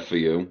background there for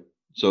you.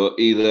 So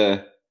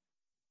either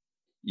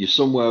you're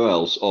somewhere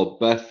else, or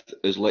Beth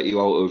has let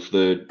you out of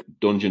the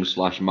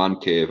dungeon/man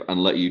cave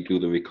and let you do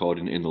the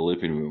recording in the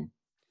living room.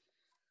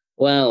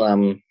 Well,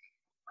 I'm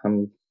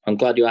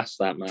glad you asked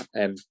that,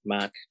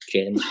 Mark,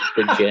 James,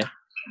 Big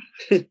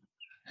J.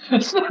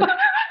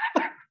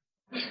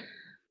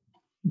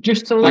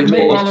 Just to let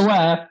me all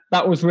aware,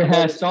 that was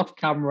rehearsed off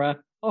camera,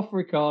 off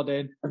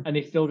recording, and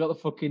he still got the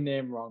fucking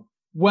name wrong.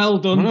 Well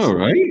done. All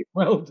right.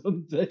 Well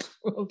done, Dick.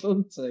 Well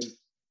done, T.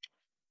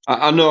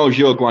 I know how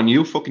Zhou Guan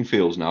Yu fucking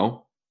feels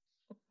now.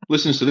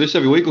 Listens to this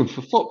every week going,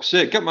 for fuck's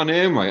sake, get my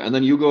name right. And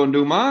then you go and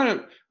do mine.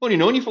 I've only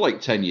known you for like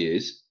 10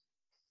 years.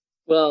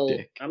 Well,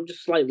 Dick. I'm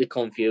just slightly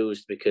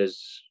confused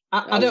because...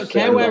 I don't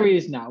care where he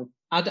is now.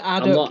 I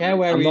don't care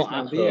where he is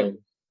now.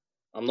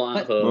 I'm not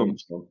at home.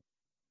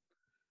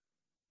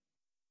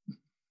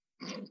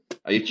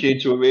 Are you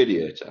chained to a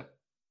radiator?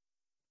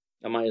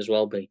 I might as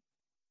well be.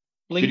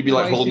 Should you be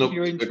like holding up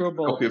a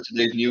copy of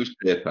today's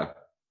newspaper?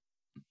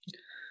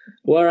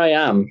 Where I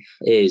am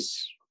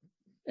is,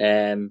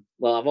 well,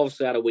 I've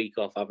obviously had a week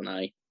off, haven't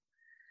I?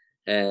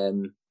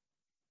 And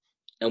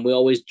we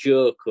always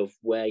joke of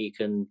where you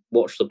can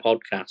watch the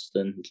podcast.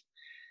 And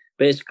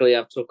basically,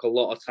 I've took a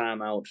lot of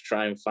time out to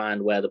try and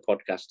find where the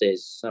podcast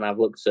is. And I've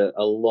looked at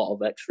a lot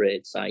of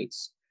X-rated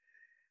sites.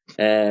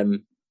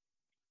 And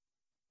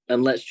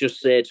let's just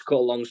say, to cut a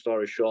long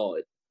story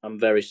short, I'm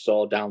very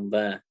sore down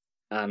there.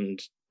 And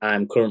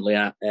I'm currently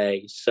at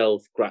a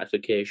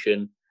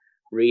self-gratification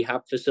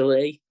rehab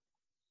facility.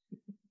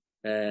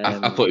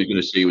 I thought you were going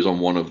to say he was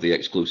on one of the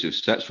exclusive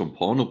sets from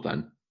Pornhub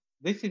then.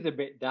 This is a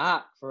bit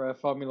dark for a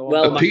Formula 1.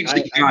 Well, a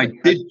pizza guy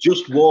did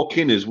just walk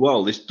in as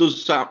well. This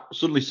does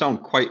suddenly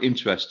sound quite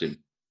interesting.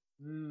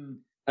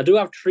 I do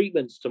have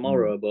treatments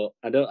tomorrow, but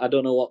I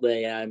don't know what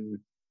they are.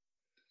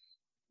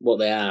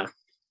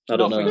 I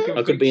don't know.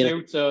 I could be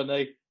in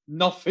Tony.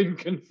 Nothing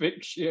can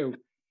fix you.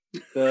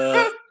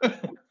 I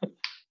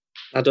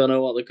don't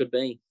know what they could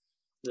be.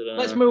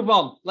 Let's move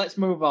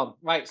on.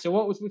 Right, so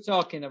what was we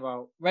talking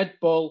about? Red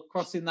Bull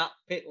crossing that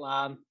pit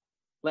line.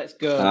 Let's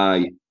go.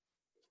 I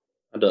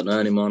don't know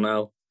anymore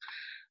now.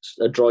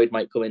 A droid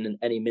might come in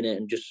any minute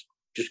and just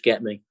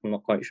get me. I'm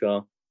not quite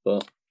sure.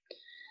 But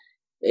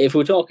if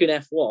we're talking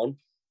F1,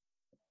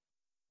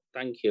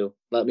 thank you.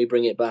 Let me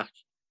bring it back.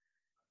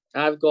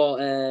 I've got,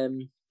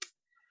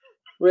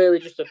 really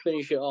just to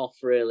finish it off,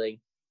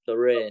 really, the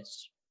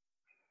race.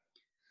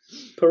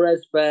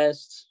 Perez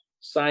first,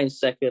 Sainz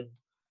second,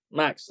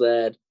 Max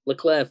third,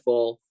 Leclerc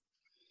fourth,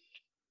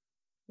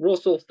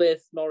 Russell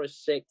fifth, Norris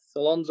sixth,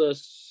 Alonso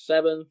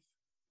seventh,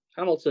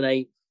 Hamilton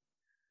eighth,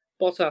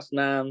 Bottas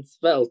ninth,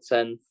 Vettel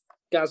 10th,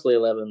 Gasly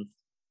 11th,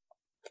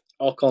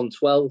 Ocon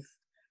 12th,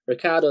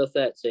 Ricciardo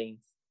 13th,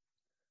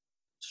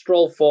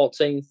 Stroll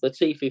 14th,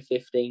 Latifi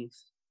 15th,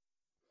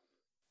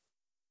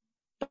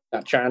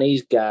 that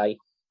Chinese guy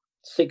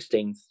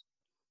 16th,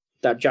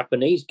 that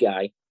Japanese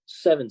guy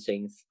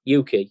 17th,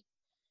 Yuki,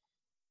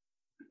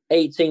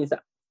 18th,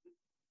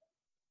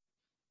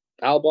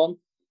 Albon,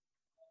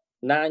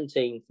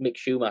 19th, Mick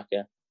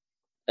Schumacher,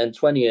 and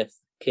 20th,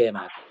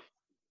 K-Mag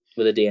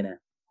with a DNF.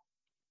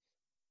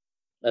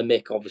 And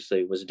Mick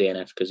obviously was a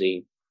DNF because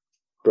he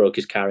broke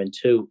his car in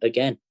two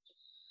again.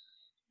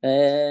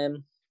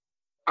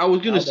 I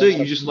was going to say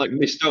you just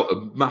missed out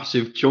a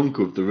massive chunk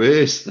of the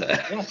race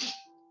there. Yeah.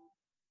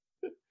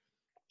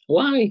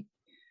 Why?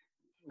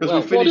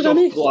 Because we finished off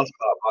the last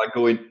part by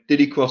going, did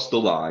he cross the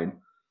line?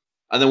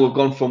 And then we've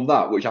gone from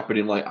that, which happened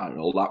in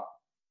lap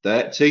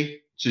 30.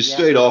 So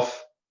straight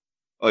off,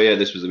 oh yeah,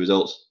 this was the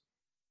results.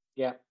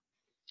 Yeah.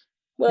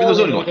 Well, there's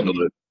only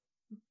another.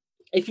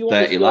 If you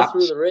want to go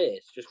through the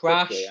race, just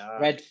crash, quickly,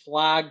 red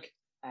flag.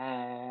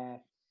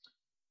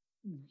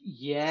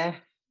 Yeah.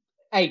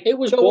 Hey, it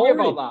was boring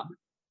about that.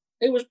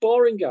 It was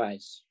boring,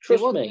 guys.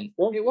 Trust me.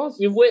 Well, it was.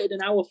 You've waited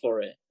an hour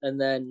for it, and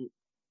then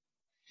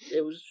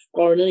it was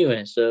boring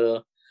anyway.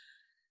 So,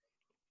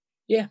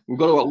 yeah, we've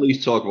got to at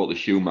least talk about the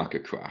Schumacher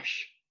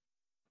crash.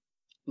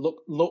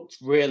 Looked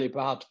really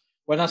bad.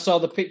 When I saw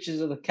the pictures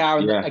of the car,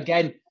 and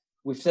again,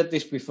 we've said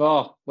this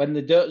before, when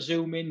they don't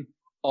zoom in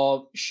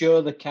or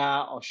show the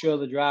car or show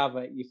the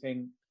driver, you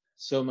think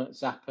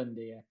something's happened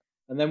here.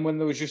 And then when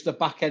there was just the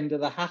back end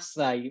of the Haas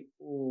there,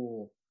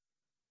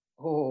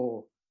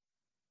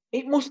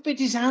 it must be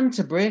designed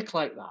to break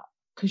like that.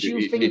 Because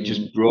it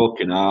just broke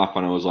in half,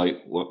 and I was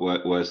like,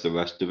 where's the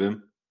rest of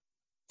him?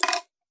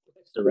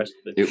 Where's the rest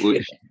of it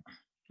was,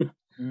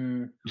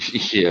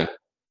 yeah.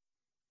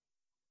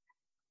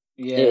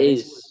 Yeah, it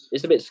is.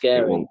 It's a bit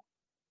scary.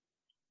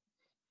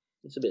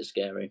 It's a bit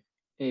scary.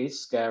 It is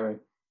scary.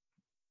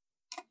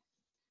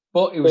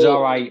 But it was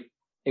all right.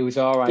 It was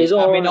all right.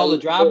 I mean, all the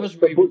drivers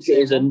were even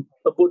saying,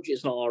 the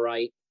budget's not all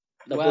right.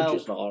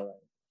 Budget's not all right.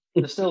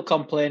 They're still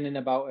complaining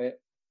about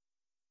it.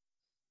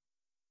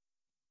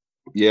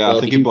 Yeah, I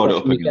think he brought it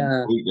up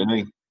again, didn't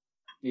he?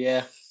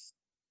 Yeah.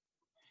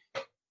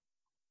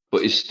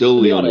 But he's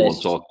still the only one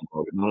talking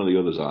about it. None of the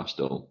others are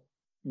still.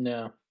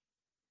 No.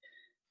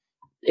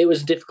 It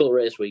was a difficult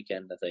race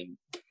weekend, I think.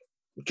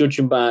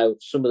 Judging by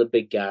some of the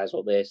big guys,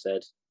 what they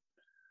said.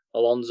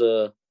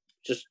 Alonso,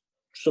 just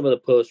some of the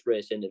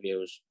post-race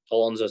interviews,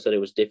 Alonso said it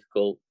was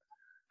difficult.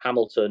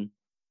 Hamilton,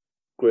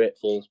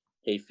 grateful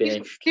he finished.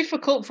 It's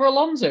difficult for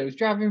Alonso. He was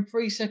driving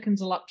 3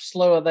 seconds a lap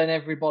slower than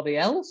everybody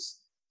else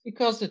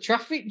because the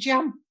traffic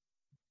jam.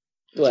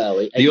 Well,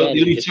 the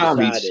only time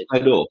he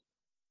sped up,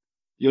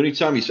 the only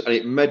time and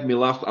it made me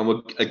laugh. And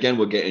we're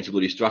getting into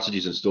bloody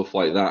strategies and stuff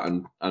like that,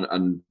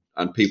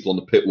 and people on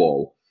the pit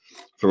wall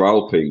for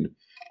Alpine.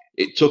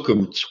 It took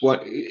them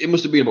it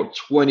must have been about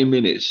 20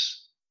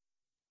 minutes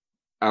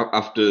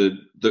after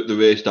the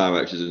race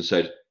directors and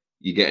said,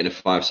 you're getting a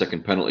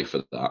 5-second penalty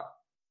for that.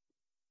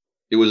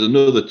 It was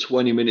another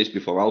 20 minutes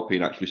before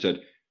Alpine actually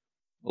said,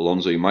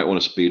 Alonso, you might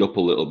want to speed up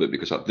a little bit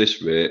because at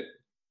this rate,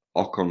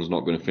 Ocon's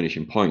not going to finish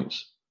in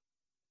points.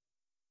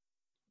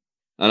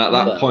 And at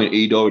that point,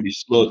 he'd already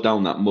slowed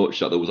down that much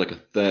that there was like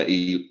a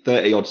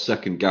 30-odd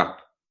second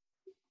gap.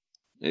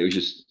 It was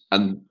just,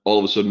 and all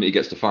of a sudden he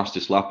gets the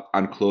fastest lap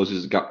and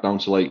closes the gap down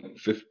to like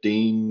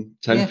 15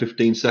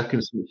 seconds.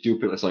 Something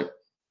stupid. It's like,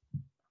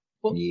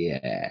 but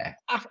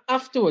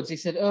afterwards, he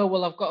said, oh,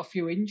 well, I've got a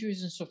few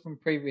injuries and stuff from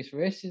previous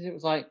races. It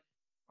was like,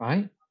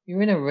 right,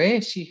 you're in a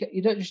race.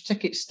 You don't just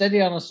take it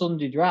steady on a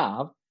Sunday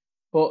drive.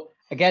 But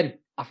again,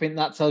 I think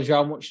that tells you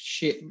how much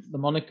shit the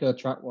Monaco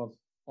track was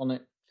on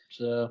it.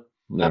 So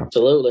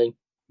Absolutely.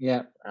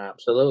 Yeah.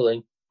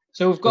 Absolutely.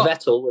 So we've got...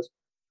 Vettel was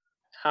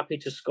happy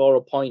to score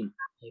a point.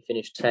 He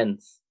finished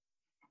 10th.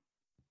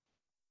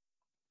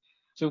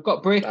 So we've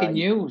got breaking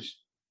news.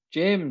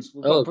 James,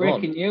 we've got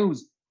breaking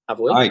news. Have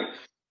we? Right.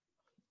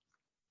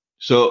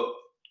 So,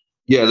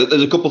 yeah,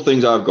 there's a couple of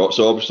things I've got.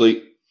 So,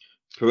 obviously,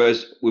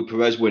 Perez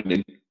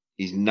winning,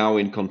 he's now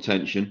in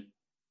contention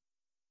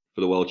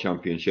for the World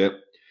Championship.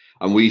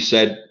 And we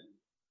said,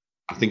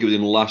 I think it was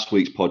in last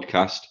week's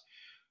podcast,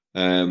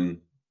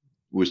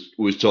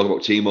 was talking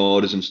about team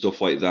orders and stuff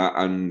like that.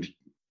 And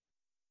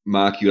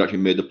Mark, you actually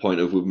made the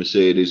point of with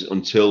Mercedes,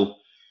 until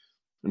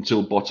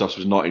until Bottas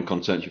was not in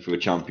contention for a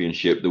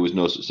championship, there was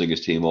no such thing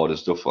as team order,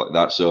 stuff like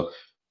that. So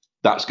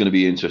that's going to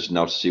be interesting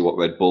now to see what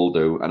Red Bull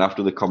do. And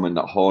after the comment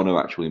that Horner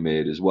actually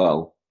made as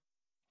well,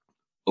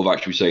 of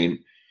actually saying,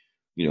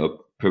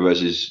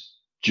 Perez is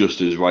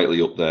just as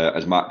rightly up there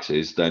as Max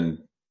is, then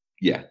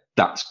yeah,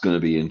 that's going to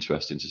be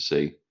interesting to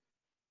see.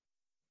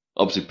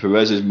 Obviously,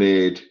 Perez has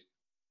made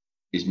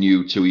his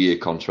new 2-year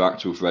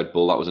contract with Red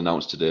Bull. That was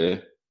announced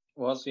today.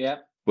 Yeah.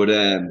 But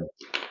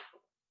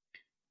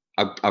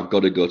I've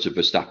got to go to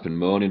Verstappen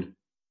morning.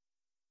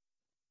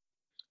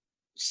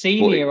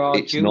 Senior or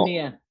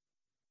junior?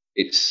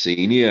 It's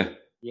senior.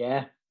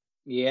 Yeah.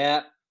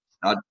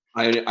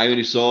 I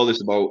only saw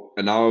this about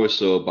an hour or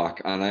so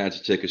back, and I had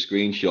to take a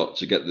screenshot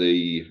to get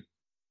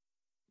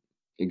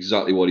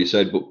exactly what he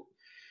said. But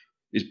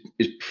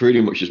it's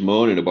pretty much just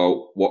moaning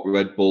about what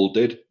Red Bull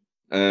did.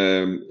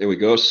 Here we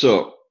go.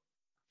 So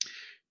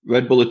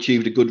Red Bull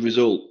achieved a good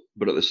result,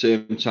 but at the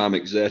same time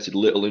exerted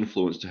little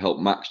influence to help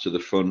Max to the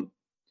front.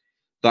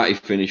 That he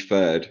finished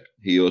third,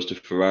 he owes to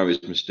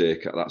Ferrari's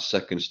mistake at that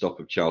second stop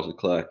of Charles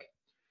Leclerc.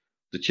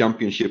 The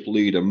championship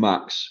leader,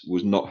 Max,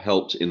 was not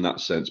helped in that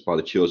sense by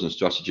the chosen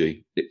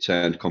strategy. It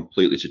turned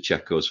completely to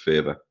Checo's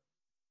favour.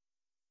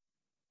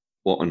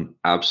 What an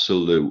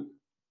absolute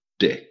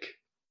dick.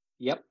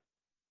 Yep.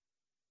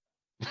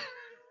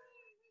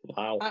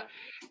 Wow.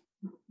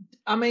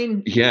 I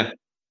mean, yeah.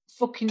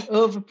 Fucking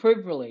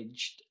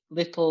overprivileged,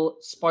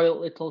 spoilt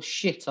little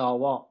shit or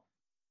what?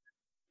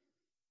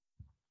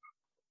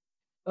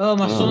 Oh,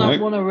 my son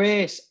had won a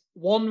race.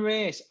 One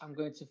race. I'm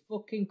going to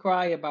fucking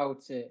cry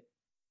about it.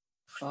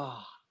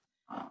 Oh,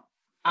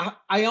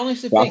 I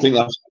honestly think. I think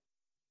that's.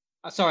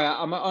 Sorry, I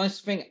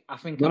honestly think. I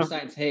think I'm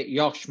starting to hate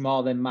Josh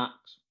more than Max.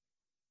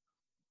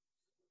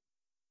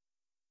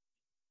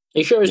 Are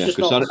you sure it's just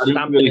not? I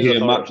didn't really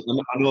hear Max.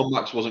 I know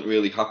Max wasn't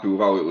really happy with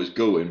how it was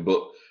going,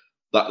 but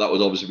that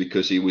was obviously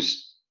because he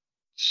was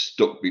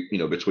stuck,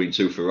 between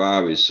two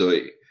Ferraris. So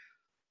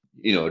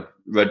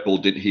Red Bull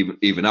didn't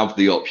even have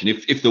the option.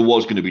 If there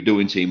was going to be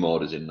doing team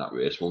orders in that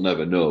race, we'll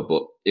never know.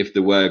 But if they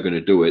were going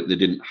to do it, they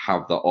didn't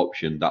have that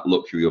option, that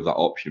luxury of that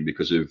option,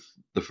 because of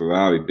the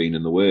Ferrari being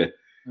in the way.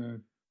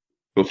 Mm.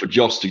 But for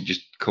Joss to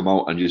just come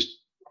out and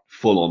just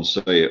full on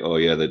say, "Oh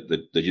yeah,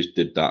 they just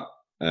did that.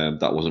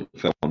 That wasn't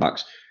fair on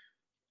Max."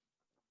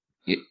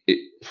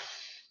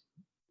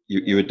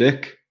 You're a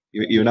dick.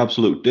 You're an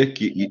absolute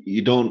dick.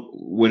 You don't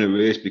win a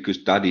race because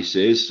Daddy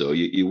says so.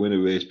 You win a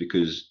race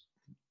because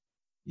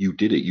you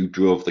did it. You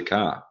drove the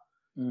car.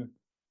 Mm.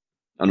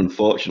 And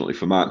unfortunately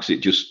for Max,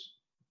 it just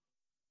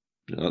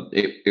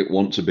it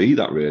wants to be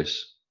that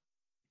race.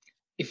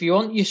 If you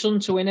want your son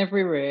to win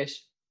every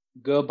race,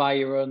 go buy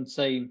your own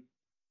team.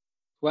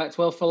 Worked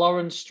well for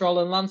Lawrence Stroll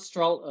and Lance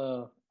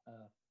Stroll.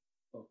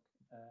 You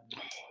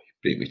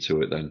beat me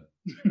to it then.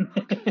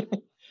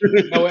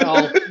 Know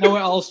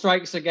it all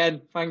strikes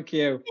again. Thank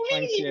you.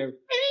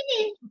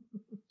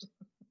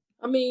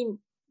 I mean,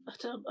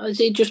 is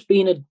it just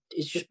being a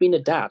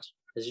dad?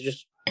 Is it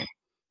just?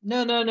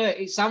 No.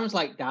 It sounds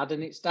like dad,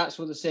 and it starts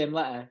with the same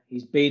letter.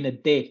 He's being a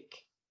dick.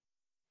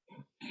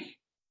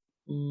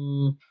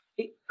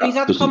 He's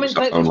had comments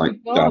like this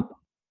before.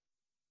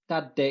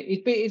 Dad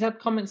dick. He's had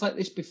comments like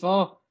this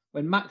before.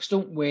 When Max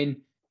don't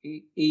win,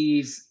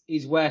 he's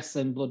worse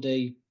than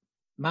bloody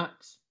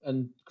Max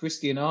and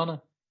Christian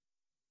Horner.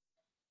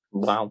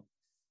 Wow.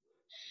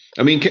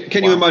 I mean,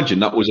 can you imagine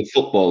that was a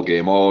football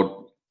game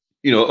or,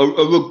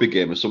 a rugby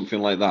game or something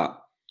like that?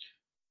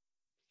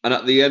 And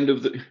at the end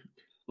of the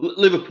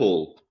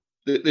Liverpool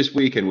this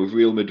weekend with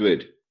Real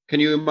Madrid, can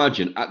you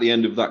imagine at the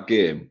end of that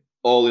game,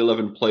 all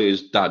 11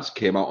 players' dads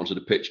came out onto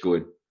the pitch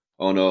going,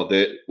 "Oh no,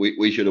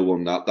 we should have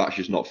won that. That's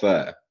just not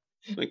fair."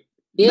 Like,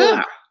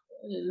 yeah,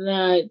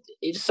 nah,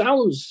 it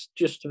sounds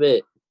just a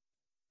bit.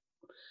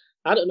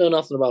 I don't know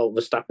nothing about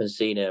Verstappen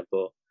Senior,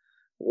 but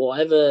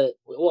what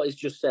you've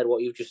just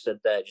said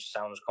there just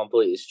sounds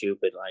completely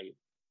stupid.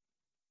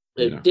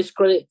 Like,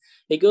 discredit.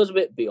 It goes a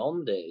bit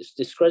beyond it. It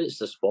discredits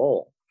the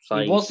sport.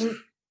 Like,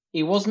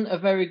 he wasn't a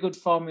very good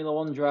Formula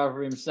One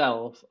driver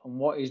himself, and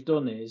what he's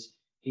done is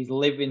he's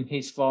living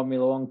his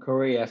Formula One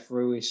career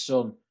through his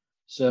son.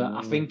 So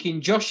I think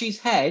in Josh's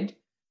head,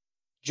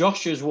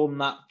 Josh has won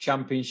that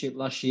championship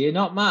last year,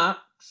 not Max.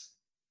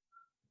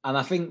 And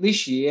I think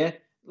this year,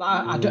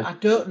 I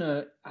don't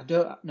know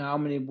how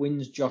many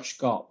wins Josh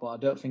got, but I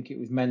don't think it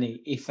was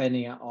many, if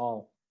any at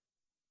all.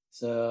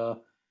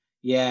 So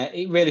yeah,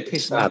 it really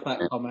pissed me off,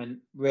 that comment.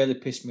 Really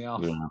pissed me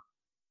off. Yeah.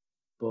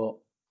 But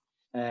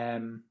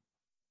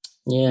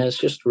yeah, it's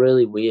just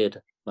really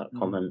weird, that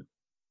comment.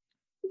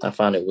 I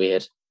find it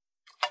weird.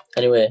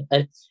 Anyway,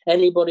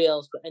 anybody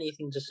else got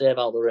anything to say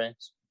about the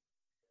race?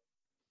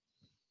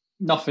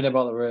 Nothing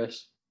about the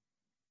race,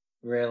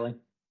 really.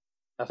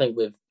 I think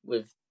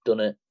we've done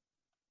it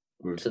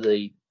to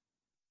the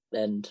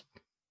end.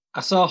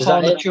 I saw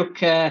Horner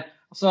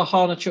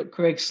chuck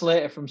Craig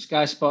Slater from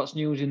Sky Sports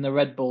News in the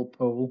Red Bull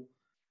pool.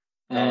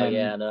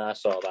 Yeah, no, I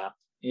saw that.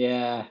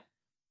 Yeah,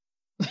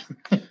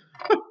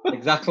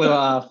 exactly what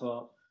I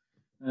thought.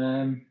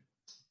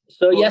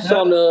 So yes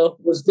or no?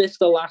 Was this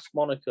the last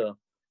Monaco?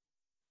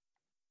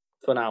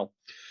 for now.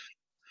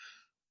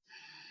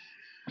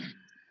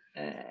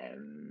 Do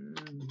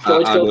you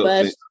want to go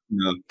first?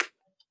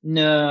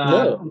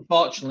 No.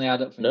 Unfortunately, I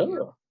don't think.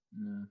 No.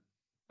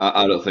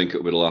 I don't think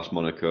it'll be the last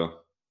Monaco.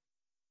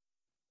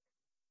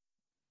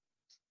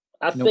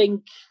 I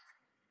think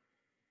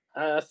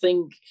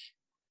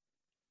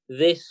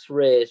this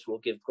race will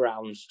give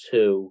grounds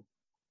to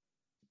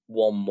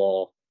one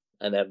more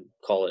and then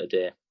call it a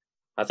day.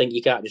 I think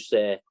you can't just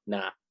say,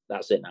 nah,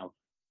 that's it now.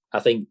 I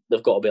think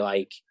they've got to be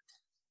like,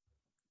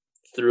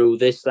 through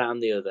this, that,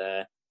 and the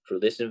other, through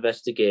this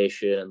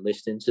investigation and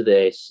listening to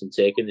this and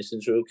taking this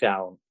into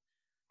account,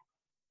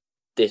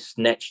 this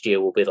next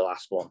year will be the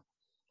last one.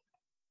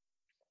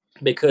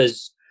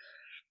 Because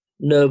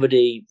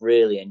nobody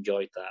really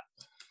enjoyed that.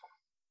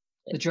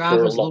 The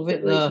drivers love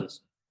it, though.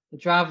 The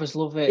drivers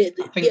love it.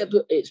 Yeah,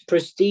 but it's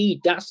prestige.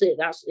 That's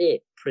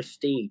it.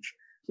 Prestige.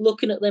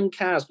 Looking at them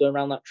cars going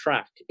around that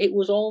track, it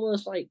was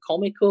almost like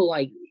comical.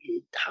 Like,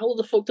 how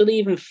the fuck do they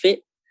even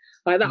fit?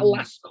 Like, that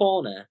last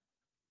corner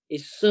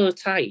is so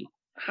tight.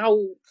 How?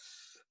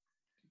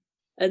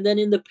 And then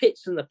in the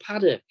pits and the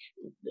paddock,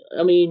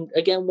 I mean,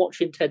 again,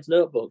 watching Ted's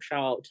notebook,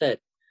 shout out Ted,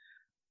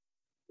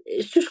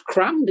 it's just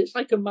crammed. It's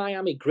like a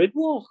Miami grid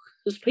walk.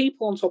 There's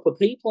people on top of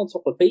people on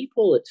top of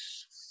people.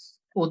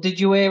 Well, did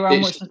you hear how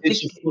much the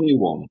ticket? It's a funny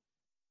one.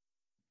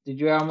 Did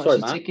you hear how much Did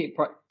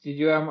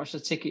you hear how much the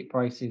ticket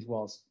prices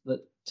was that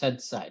Ted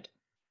said?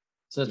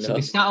 So to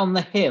be sat on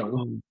the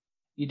hill,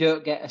 you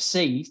don't get a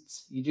seat.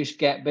 You just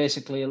get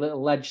basically a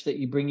little ledge that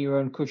you bring your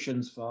own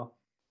cushions for.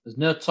 There's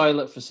no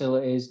toilet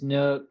facilities.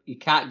 No, you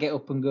can't get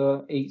up and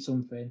go eat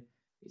something.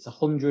 It's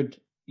 €100.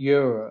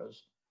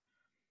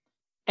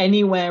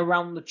 Anywhere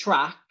around the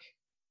track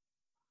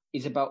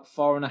is about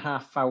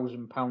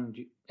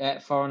 €4,500.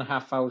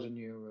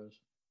 €4,500.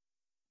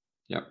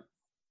 Yep,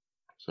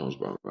 sounds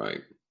about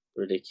right.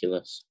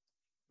 Ridiculous,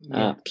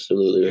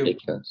 absolutely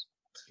ridiculous.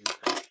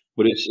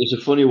 But it's a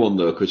funny one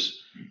though, because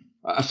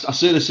I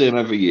say the same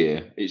every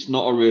year. It's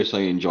not a race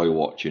I enjoy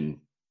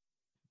watching.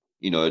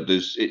 You know,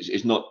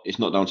 it's not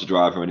down to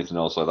drive or anything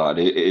else like that.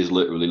 It is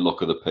literally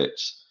luck of the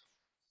pits.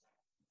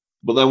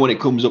 But then when it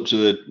comes up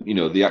to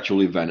the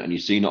actual event, and you're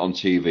seeing it on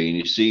TV, and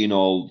you're seeing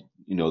all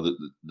the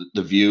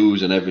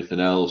views and everything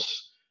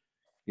else,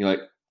 you're like,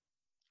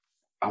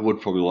 I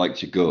would probably like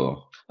to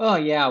go. Oh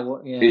yeah,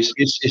 yeah.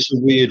 It's a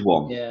weird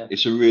one. Yeah,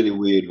 it's a really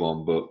weird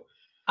one. But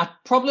I'd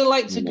probably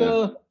like to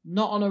go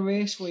not on a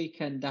race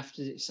weekend, daft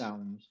as it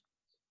sounds.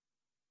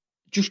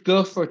 Just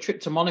go for a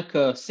trip to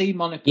Monaco, see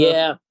Monaco.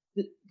 Yeah.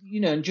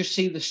 And just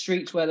see the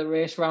streets where they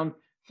race around.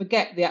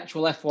 Forget the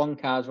actual F1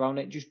 cars around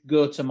it. Just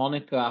go to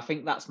Monaco. I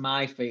think that's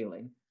my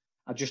feeling.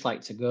 I'd just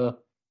like to go,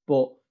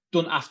 but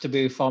don't have to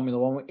be Formula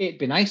One. It'd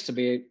be nice to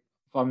be a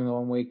Formula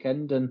One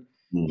weekend, and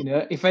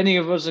if any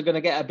of us are going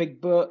to get a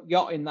big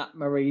yacht in that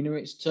marina,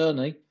 it's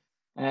Tony.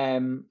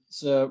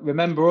 So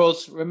remember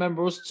us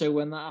too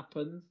when that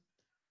happens.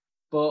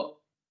 But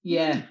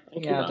I'll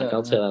take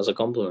that as a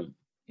compliment.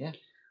 Yeah.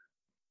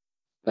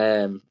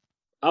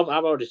 I've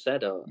already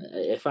said,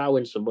 if I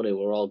win some money,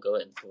 we're all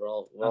going. We're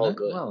all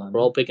going. We're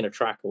all picking a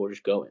track and we're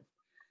just going.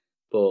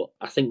 But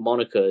I think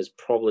Monaco is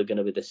probably going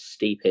to be the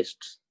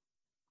steepest,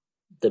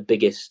 the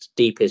biggest,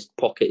 deepest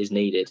pocket is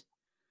needed.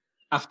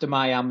 After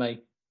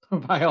Miami,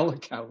 by all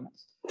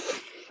accounts.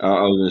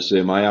 I was going to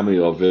say Miami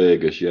or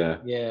Vegas, yeah.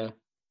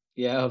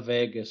 Yeah,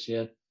 Vegas,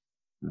 yeah.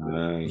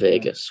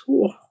 Vegas.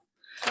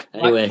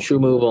 Anyway, should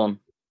we move on?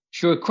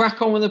 Should we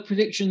crack on with the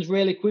predictions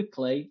really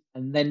quickly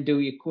and then do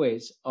your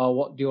quiz? Or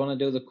what do you want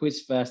to do the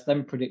quiz first,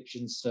 then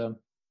predictions, Tom?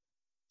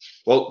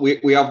 Well,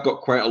 we have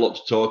got quite a lot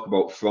to talk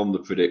about from the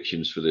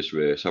predictions for this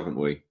race, haven't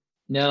we?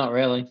 No, not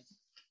really.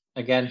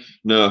 Again.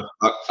 No,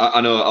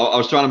 I know. I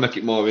was trying to make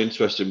it more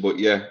interesting, but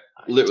yeah,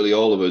 literally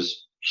all of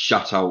us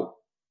shat out.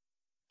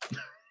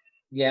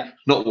 Yeah.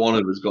 Not one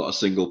of us got a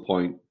single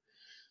point.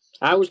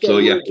 I was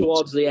getting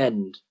towards the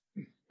end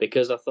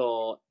because I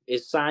thought,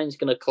 is Sainz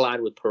going to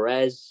collide with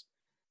Perez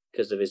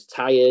because of his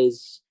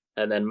tyres?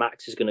 And then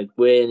Max is going to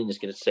win and he's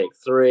going to take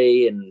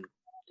 3. And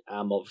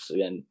I'm obviously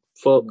getting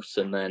fucked.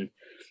 And then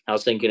I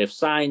was thinking, if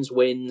Sainz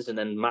wins and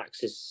then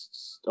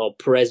or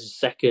Perez is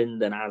second,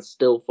 then I'll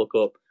still fuck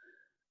up.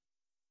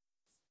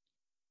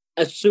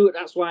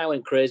 That's why I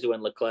went crazy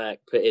when Leclerc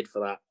pitted for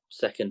that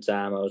second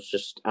time. I was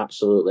just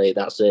absolutely,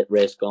 that's it,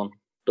 race gone,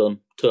 done.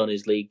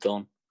 Tony's league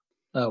gone.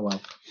 Oh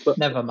well, but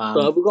never mind.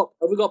 So have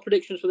we got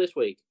predictions for this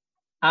week?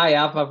 I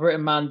have. I've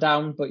written mine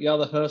down, but you're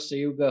the host, so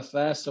you go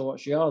first. So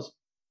what's yours?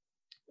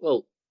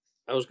 Well,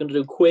 I was going to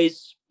do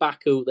quiz,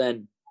 Baku,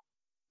 then.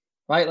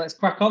 Right, let's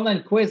crack on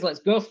then. Quiz, let's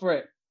go for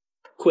it.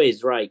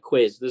 Quiz.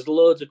 There's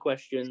loads of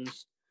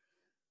questions.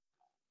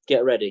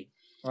 Get ready.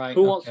 Right.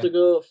 Who wants to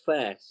go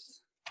first?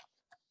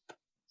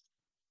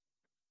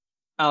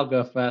 I'll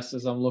go first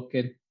as I'm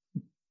looking.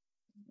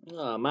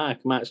 Oh,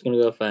 Mark's going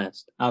to go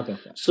first. I'll go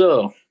first.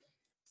 So,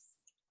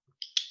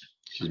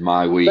 this is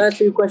my week. First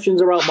 2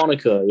 questions about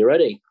Monaco. You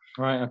ready?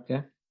 Right,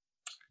 okay.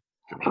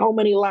 How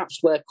many laps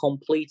were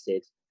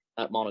completed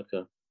at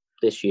Monaco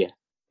this year?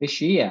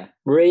 This year?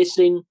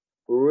 Racing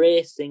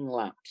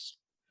laps.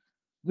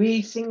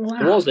 Racing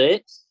lap. Was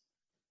it?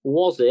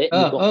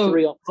 You've got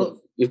three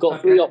options. You've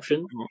got three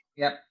options.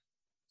 Yep.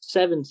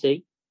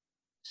 70,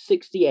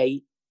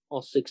 68,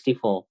 or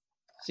 64.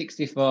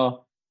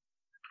 64.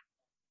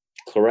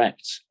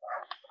 Correct.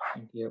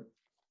 Thank you.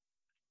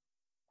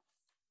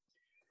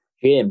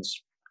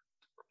 James,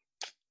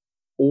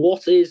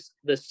 what is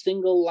the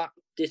single lap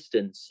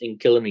distance in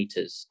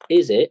kilometres?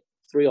 Is it,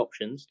 three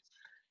options,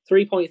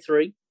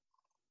 3.3,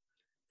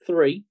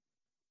 3,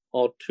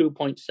 or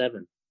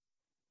 2.7?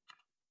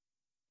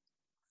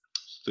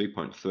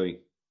 3.3.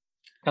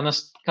 Can I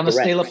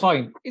steal a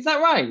point? Is that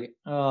right?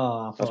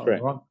 Oh, I thought I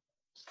was wrong.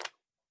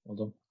 Well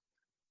done.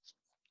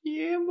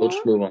 Yeah, we'll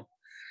just move on.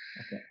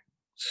 Okay.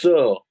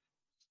 So,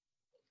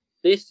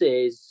 this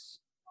is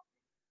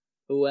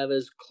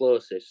whoever's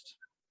closest.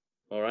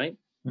 All right?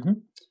 Mm-hmm.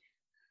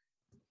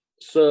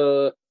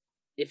 So,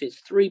 if it's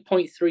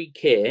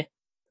 3.3k,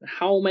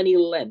 how many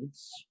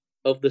lengths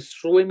of the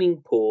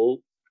swimming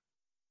pool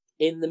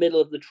in the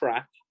middle of the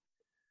track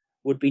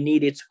would be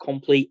needed to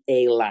complete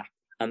a lap?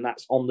 And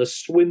that's on the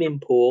swimming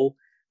pool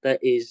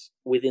that is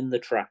within the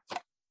track.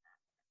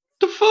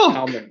 The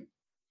fuck?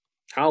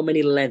 How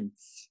many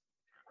lengths?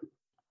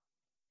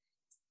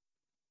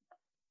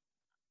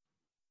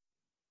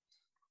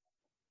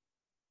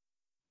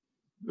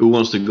 Who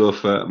wants to go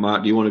first?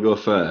 Mark, do you want to go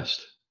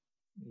first?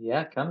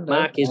 Yeah, I can do.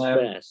 Mark is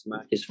first.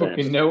 Mark is first.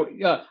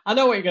 Yeah, I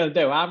know what you're going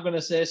to do. I'm going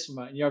to say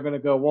something, and you're going to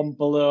go one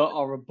below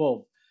or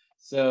above.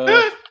 So...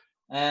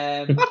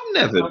 I'd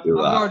never do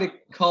that. I've already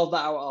called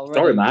that out already.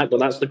 Sorry, Mark, but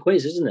that's the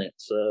quiz, isn't it?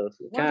 So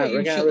we can't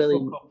really.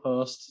 The fuck up,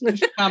 host.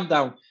 Just calm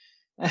down.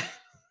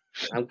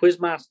 I'm quiz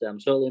master. I'm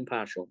totally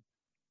impartial.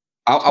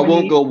 I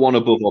won't go one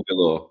above or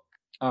below.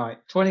 All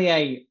right,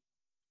 28.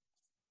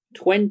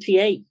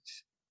 28.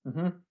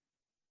 Mm-hmm.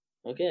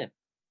 Okay.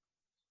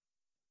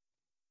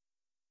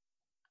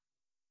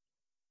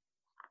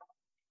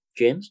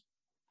 James.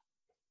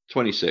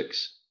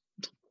 26.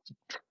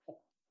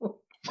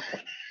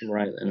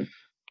 Right then.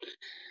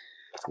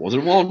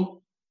 Wasn't one.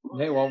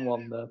 It wasn't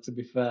one though, to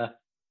be fair.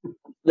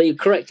 The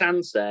correct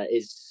answer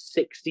is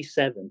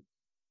 67.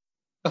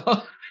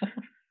 So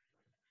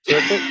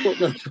fuck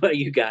knows where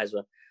you guys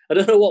were. I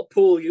don't know what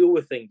pool you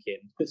were thinking.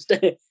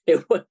 It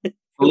wasn't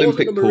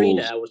the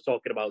marina I was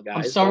talking about,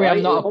 guys. I'm sorry,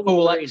 I'm not a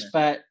pool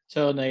expert,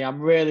 Tony.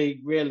 I'm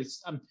really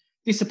I'm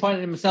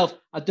disappointed in myself.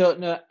 I don't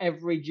know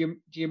every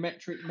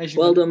geometric measurement.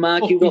 Well done,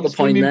 Mark. You got the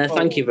point there. Pool.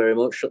 Thank you very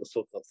much. Shut the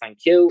fuck up. Thank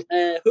you.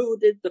 Who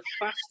did the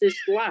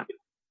fastest lap?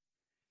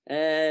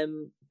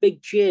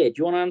 Big J, do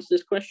you want to answer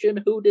this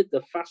question? Who did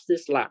the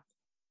fastest lap?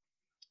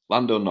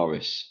 Lando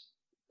Norris.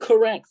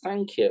 Correct,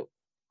 thank you.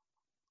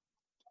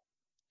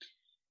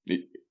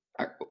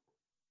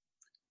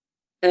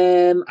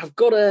 I've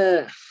got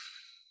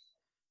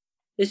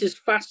this is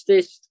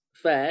fastest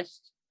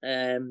first.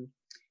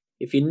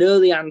 If you know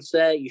the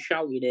answer, you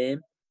shout your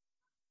name.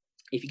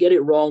 If you get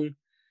it wrong,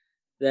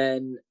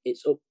 then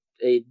it's up.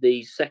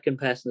 The second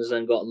person has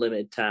then got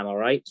limited time. All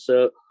right.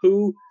 So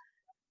who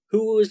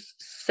was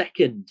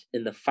second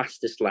in the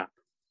fastest lap?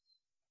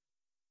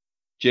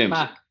 James.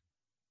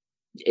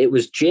 It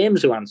was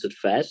James who answered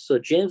first. So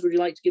James, would you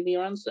like to give me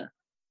your answer?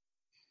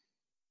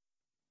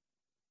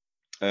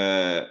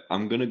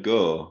 I'm going to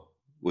go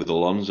with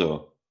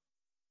Alonso.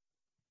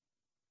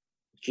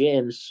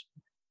 James,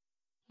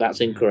 that's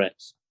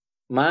incorrect.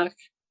 Mark?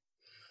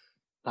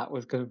 That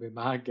was going to be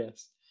my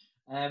guess.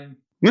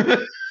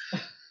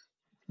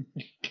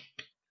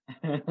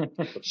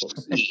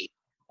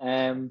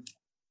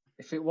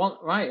 If it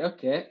want right,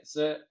 okay.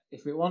 So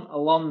if it want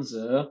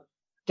Alonso,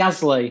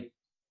 Gasly.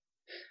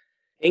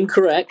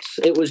 Incorrect.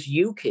 It was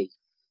Yuki.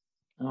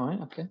 All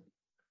right. Okay.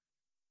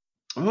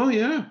 Oh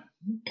yeah.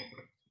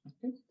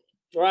 Okay.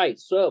 Right.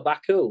 So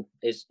Baku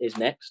is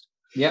next.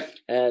 Yep.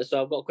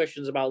 So I've got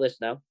questions about this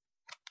now.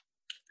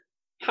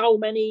 How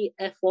many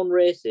F1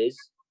 races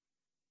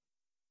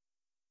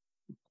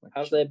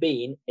has there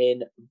been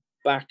in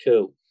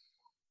Baku?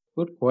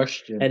 Good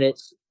question. And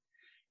it's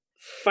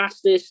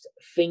fastest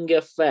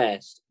finger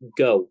first.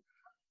 Go.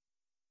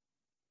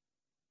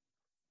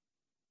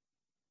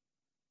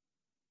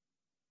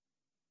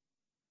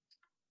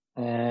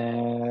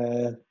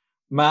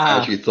 Mark. I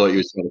actually thought you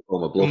were trying to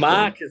call my bluff.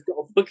 Mark has got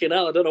a fucking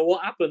hell. I don't know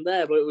what happened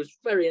there, but it was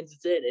very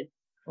entertaining.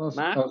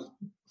 Mark?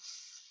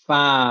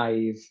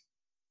 5.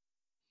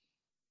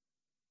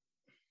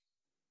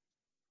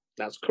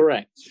 That's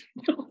correct.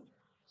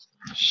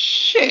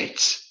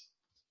 Shit.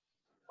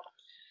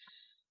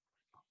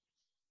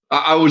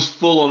 I was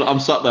full on. I'm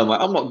sat there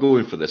like, I'm not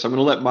going for this. I'm going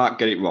to let Mark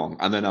get it wrong,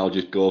 and then I'll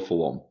just go for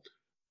one.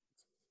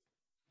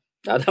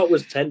 That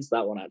was tense,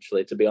 that one,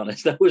 actually, to be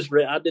honest. I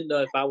didn't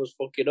know if I was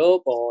fucking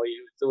up or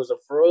there was a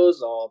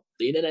froze or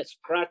the internet's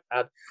cracked.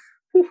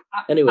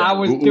 Anyway. I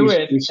was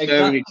doing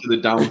staring into the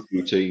down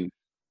routine.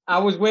 I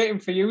was waiting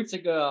for you to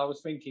go. I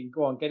was thinking,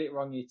 go on, get it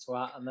wrong, you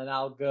twat, and then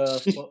I'll go.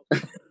 So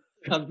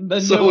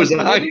was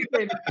I. No,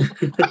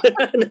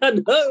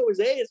 it was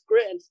it's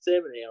great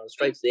entertainment here on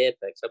Straight to the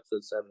Apex,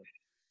 episode 7.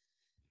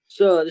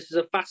 So this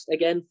is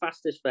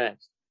fastest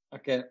first.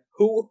 Okay.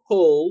 Who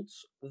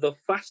holds the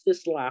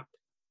fastest lap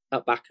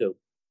at Baku?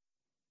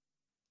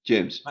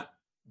 James.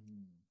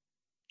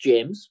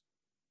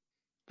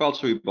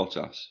 Valtteri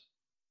Bottas.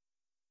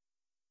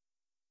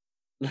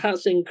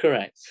 That's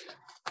incorrect.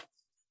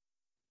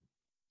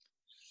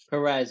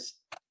 Perez.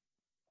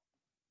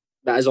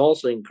 That is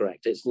also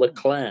incorrect. It's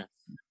Leclerc.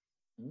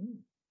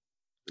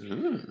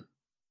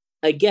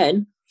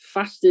 Again,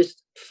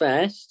 fastest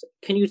first.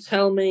 Can you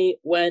tell me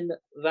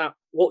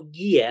what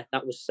year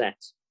that was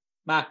set?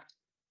 Mark.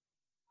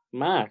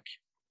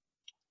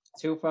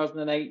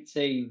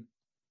 2018.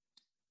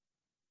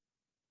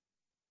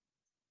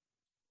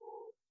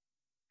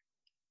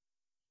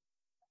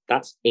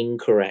 That's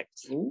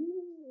incorrect. Ooh.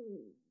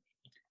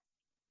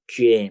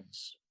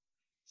 James.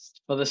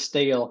 For the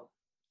steal.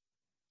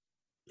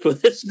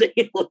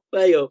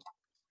 Way up.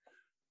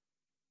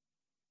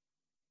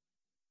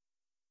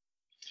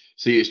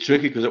 See, it's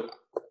tricky because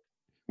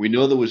we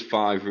know there was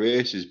 5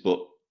 races,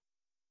 but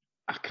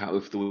I can't know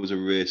if there was a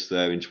race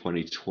there in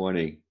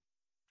 2020.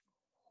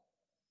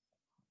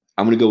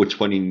 I'm going to go with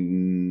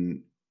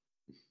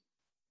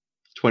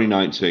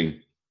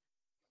 2019.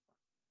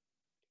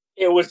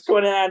 It was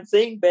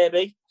 2019,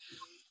 baby.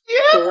 Yeah.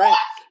 Correct.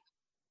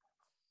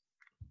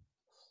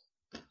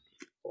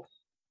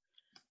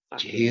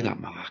 Did you hear that,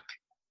 Mark?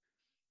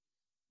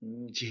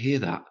 Did you hear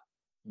that?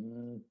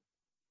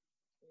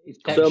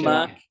 So,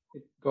 Mark,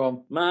 go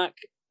on. Mark,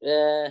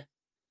 let's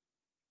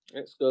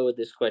go with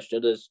this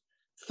question. There's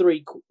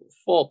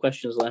 4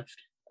 questions left,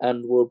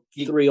 and we're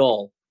 3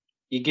 all.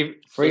 You give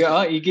 3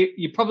 all.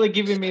 You're probably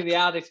giving me the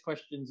hardest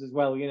questions as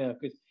well,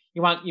 because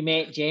you want your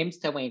mate James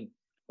to win.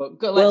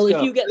 But let's go.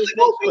 If you get this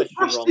next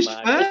question wrong,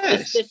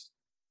 Mark,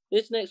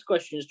 this next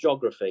question is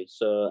geography.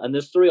 So, and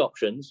there's 3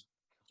 options,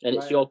 and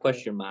it's your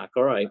question, Mark.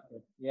 All right.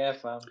 Yeah,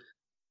 fine.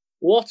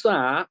 What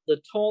are the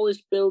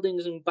tallest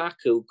buildings in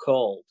Baku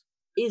called?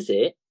 Is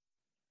it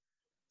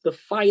the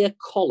fire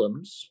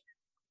columns,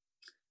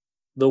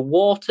 the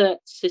water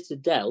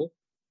citadel,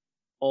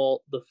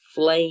 or the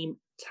flame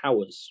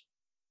towers?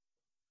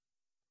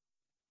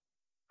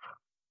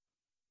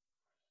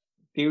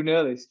 Do you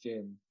know this,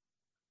 James?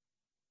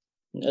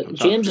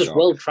 James is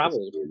well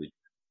travelled.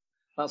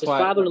 That's His why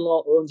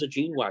father-in-law owns a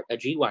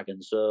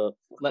G-Wagon, so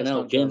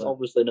James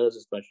obviously knows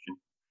this question.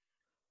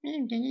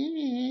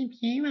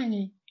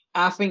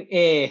 I think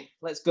A.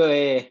 Let's go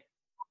A.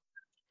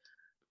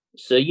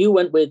 So you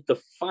went with the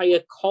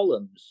fire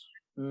columns.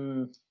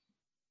 The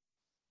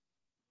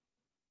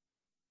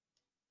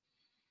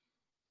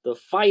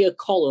fire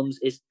columns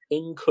is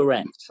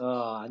incorrect.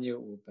 Oh, I knew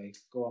it would be.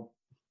 Go on.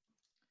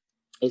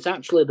 It's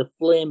actually the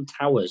flame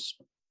towers.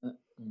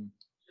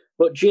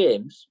 But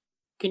James,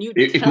 can you?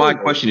 If my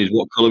question is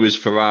what colour is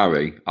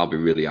Ferrari, I'll be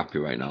really happy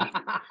right now.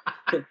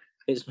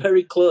 It's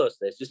very close.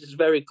 This is a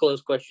very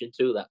close question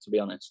to that, to be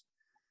honest.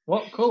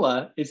 What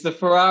colour is the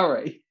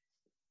Ferrari?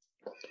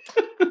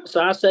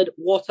 So I said,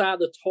 what are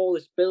the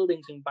tallest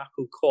buildings in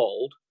Baku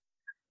called?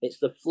 It's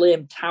the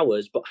flame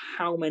towers, but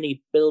how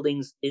many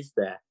buildings is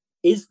there?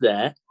 Is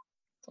there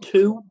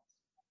 2,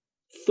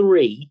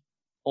 3,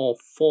 or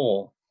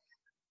 4?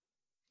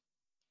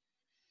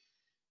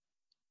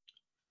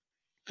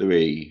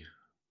 3.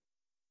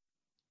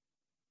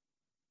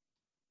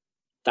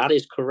 That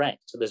is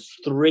correct. So there's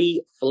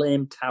 3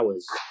 flame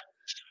towers.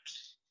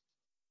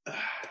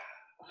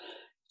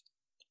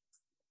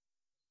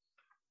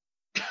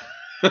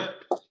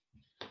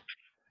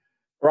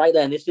 Right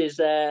then, this is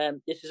a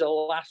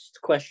last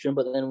question,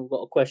 but then we've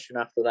got a question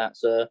after that.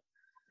 So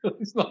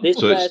this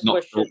first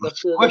question,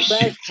 the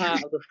first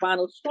part of the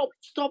final. Stop,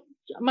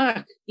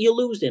 Mark. You're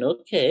losing.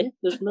 Okay,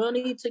 there's no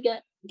need to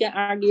get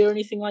angry or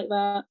anything like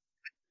that.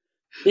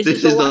 This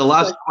is the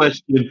last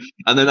question,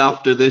 and then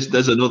after this,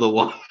 there's another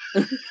one.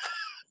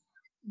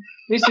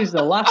 This is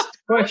the last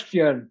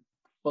question,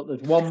 but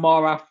there's one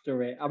more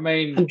after it. I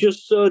mean, I'm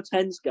just so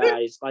tense,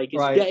 guys. Like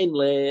it's getting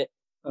late.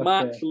 Okay.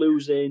 Mark's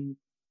losing.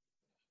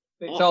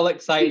 It's all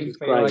exciting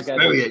for you again.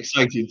 Very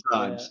exciting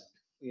times.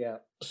 Yeah.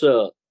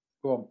 So,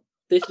 go on.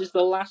 This is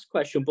the last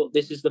question, but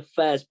this is the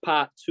first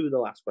part to the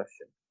last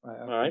question. Right.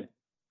 Okay. All right.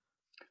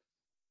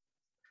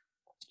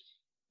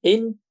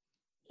 And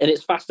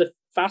it's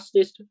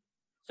fastest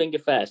finger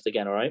first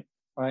again. All right.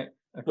 Right.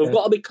 Okay. We've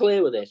got to be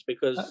clear with this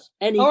because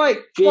all right,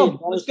 James,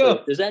 honestly,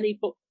 if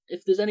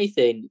there's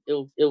anything,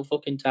 he'll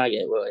fucking tag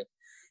it, won't he?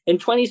 In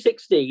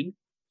 2016,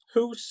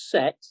 who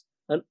set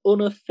an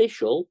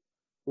unofficial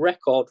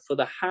record for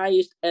the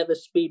highest ever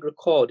speed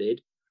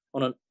recorded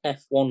on an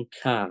F1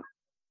 car?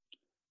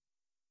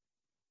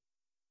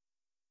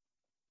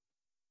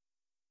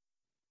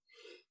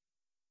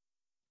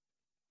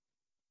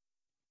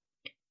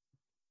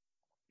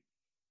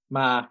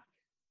 Mark.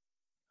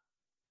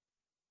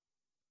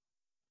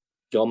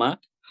 Your Mark?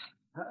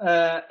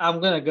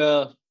 I'm going to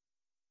go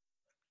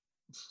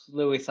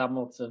Lewis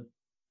Hamilton.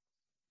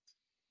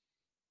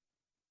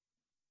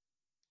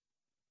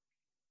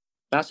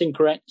 That's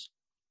incorrect.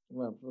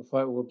 Well, I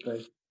thought it would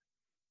be.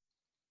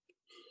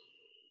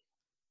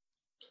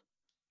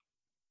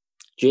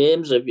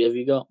 James, have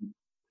you got?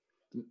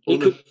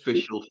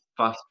 Unofficial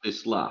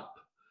fastest lap.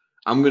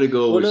 I'm going to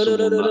go with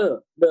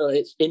No.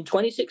 It's in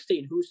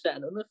 2016. Who set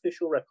an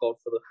unofficial record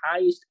for the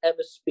highest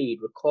ever speed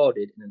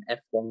recorded in an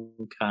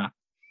F1 car?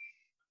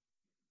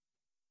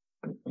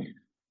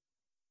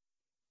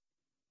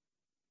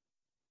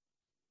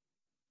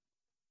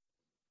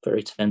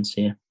 Very tense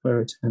here.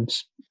 Very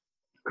tense.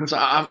 Because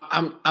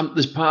I'm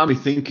there's part of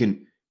me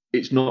thinking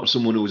it's not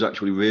someone who was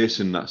actually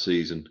racing that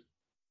season.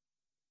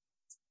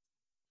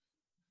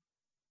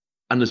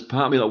 And there's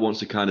part of me that wants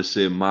to kind of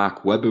say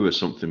Mark Webber or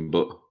something,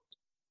 but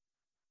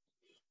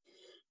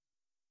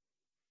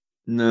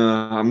no,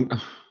 I'm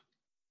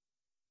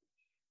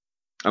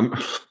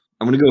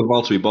going to go with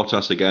Valtteri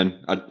Bottas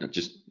again. I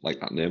just like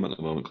that name at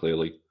the moment,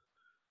 clearly.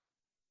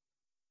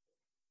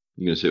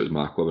 You're going to say it was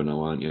Mark Webber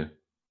now, aren't you?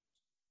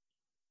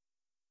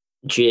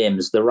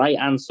 James, the right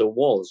answer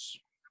was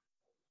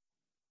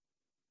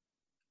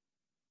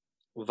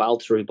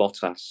Valtteri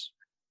Bottas.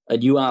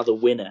 And you are the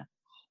winner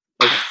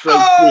of Straight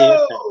to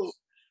the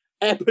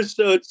Apex,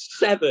 episode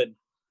 7.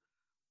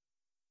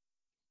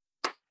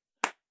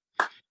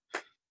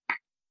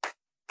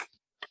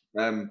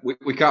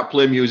 We can't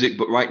play music,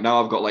 but right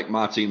now I've got like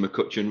Martine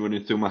McCutcheon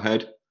running through my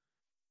head.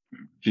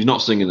 She's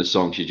not singing the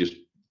song; she's just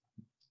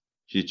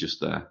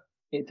there.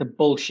 It's a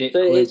bullshit.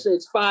 So it's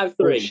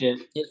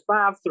 5-3. It's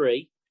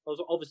 5-3.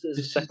 Obviously, there's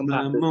a second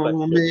part.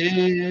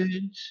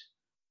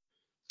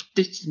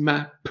 This is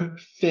my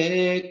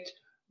perfect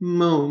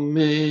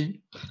moment.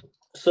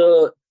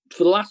 So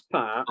for the last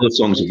part, the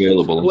song's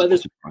available.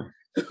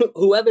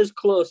 Whoever's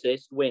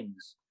closest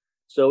wins.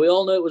 So we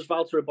all know it was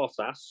Valtteri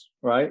Bottas,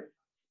 right?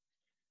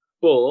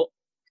 But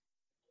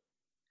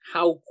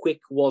how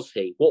quick was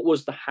he? What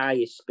was the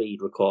highest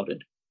speed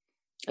recorded?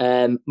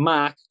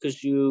 Mark,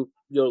 because you're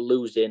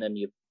losing and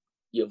you've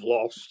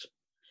lost.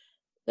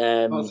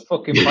 That's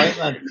fucking point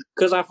then.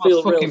 Because I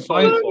feel real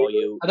sorry for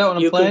you. I don't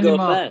want to play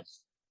anymore.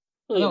 First.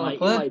 Well, you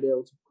might be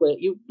able to play.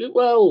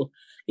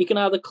 You can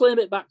either claim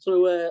it back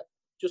to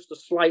just a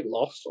slight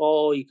loss,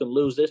 or you can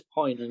lose this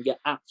point and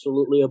get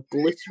absolutely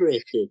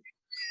obliterated.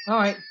 All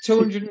right,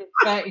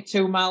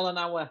 232 mile an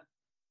hour.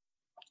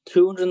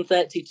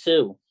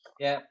 232.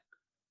 Yeah.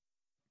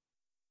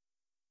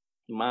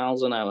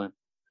 Miles an hour.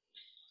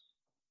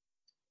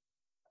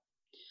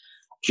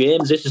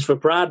 James, this is for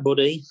Brad,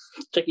 buddy.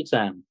 Take your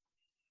time.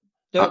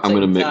 I'm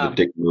going to make the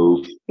dick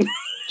move.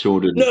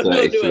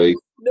 233.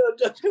 No,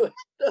 don't do it.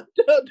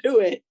 Don't do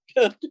it.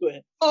 Don't do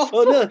it.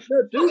 Oh, no,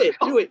 do it.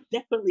 Do it.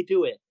 Definitely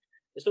do it.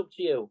 It's up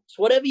to you.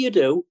 So whatever you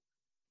do,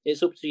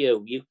 it's up to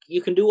you.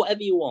 You can do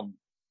whatever you want.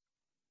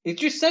 You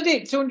just said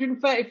it,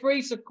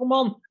 233, so come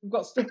on. We've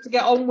got stuff to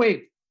get on with.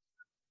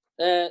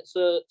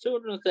 So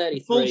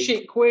 233.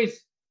 Bullshit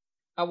quiz.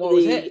 And what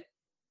was it?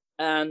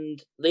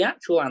 And the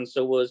actual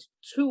answer was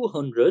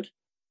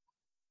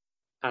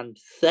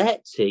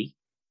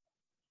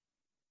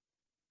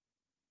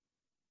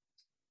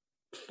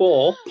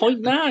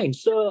 234.9.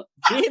 So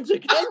James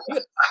again.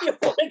 You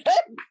won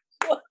again.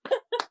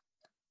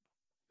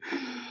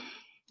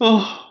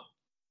 Oh.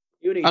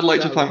 I'd like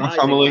to thank my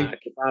family.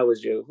 If I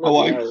was you. What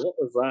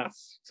was that?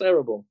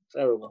 Terrible.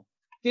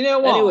 You know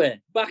what?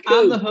 Anyway,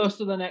 I'm the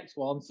host of the next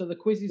one, so the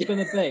quiz is going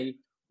to be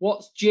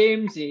what's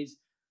James's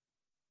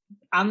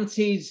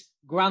auntie's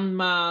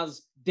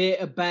grandma's date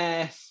of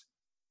birth?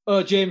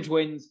 Oh, James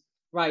wins.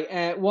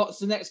 Right. What's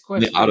the next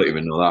question? I don't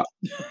even know that.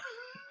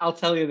 I'll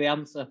tell you the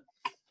answer.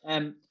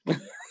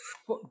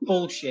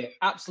 Bullshit.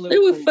 Absolutely.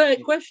 They were fair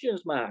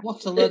questions, Mark.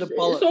 What a load of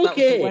bollocks. It's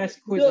okay. That was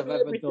the worst quiz I've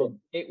ever done.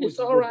 It was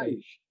all right.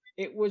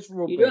 It was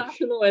rubbish. You don't have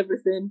to know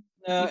everything.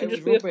 No, it was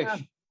rubbish.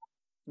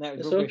 No, it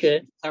was rubbish. Okay.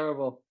 It was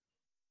terrible.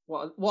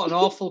 What an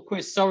awful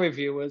quiz. Sorry,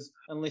 viewers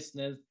and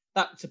listeners.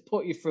 That to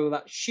put you through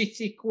that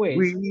shitty quiz.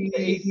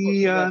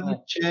 We are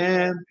the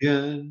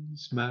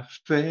champions, my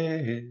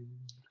friend.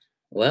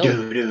 Well,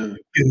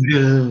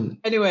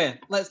 anyway,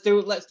 let's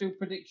do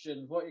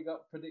predictions. What you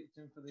got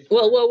predicting for this?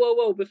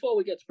 Well. Before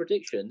we get to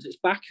predictions, it's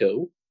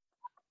Baku,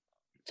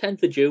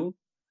 10th of June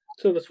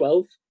to the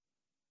 12th.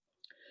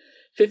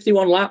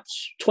 51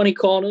 laps, 20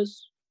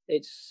 corners.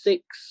 It's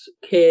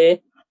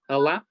 6K a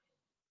lap.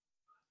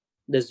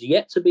 There's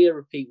yet to be a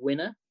repeat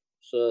winner,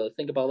 so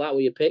think about that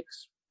with your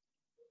picks.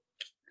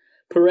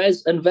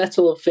 Perez and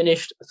Vettel have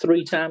finished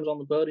 3 times on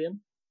the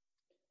podium.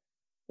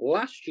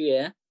 Last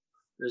year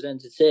was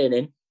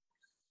entertaining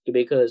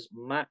because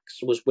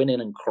Max was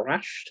winning and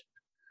crashed,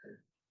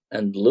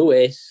 and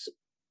Lewis,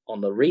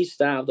 on the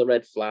restart of the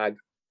red flag,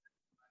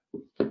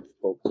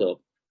 fucked up.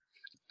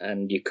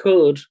 And you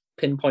could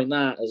pinpoint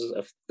that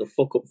as the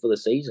fuck up for the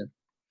season.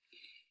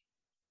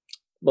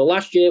 But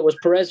last year it was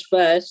Perez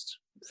first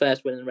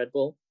winning Red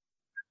Bull.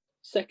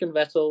 Second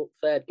Vettel,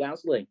 third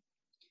Gasly.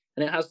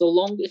 And it has the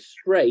longest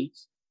straight,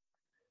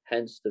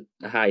 hence the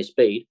high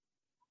speed,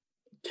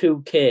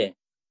 2K.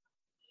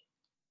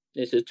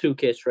 This is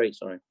 2K straight,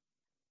 sorry.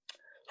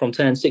 From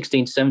turn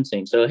 16 to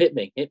 17. So hit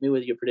me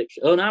with your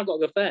prediction. Oh, now I've got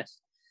to go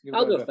first.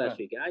 I'll go first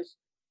for you guys.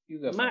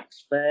 You go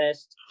Max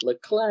first,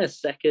 Leclerc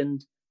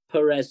second,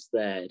 Perez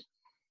third.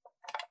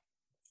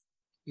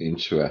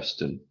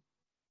 Interesting.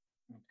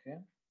 Okay.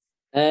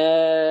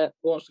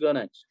 Who wants to go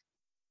next?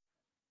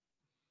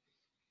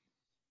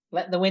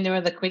 let the winner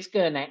of the quiz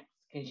go next.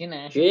 Because,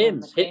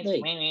 James, hit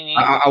me.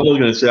 I was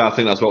going to say, I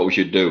think that's what we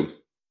should do.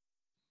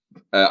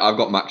 I've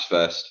got Max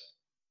first,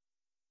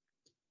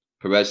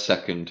 Perez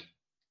second,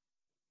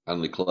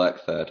 and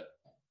Leclerc third.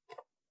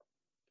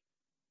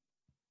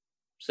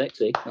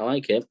 Sexy. I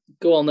like it.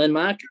 Go on then,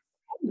 Mark.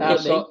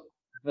 I've got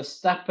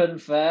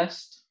Verstappen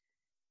first.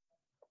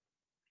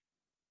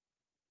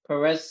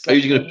 Perez second. Are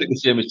you going to pick the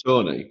same as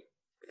Tony?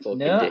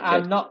 No,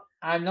 I'm not.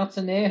 I'm not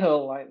an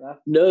a-hole like that.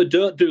 No,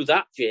 don't do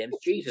that, James.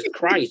 Jesus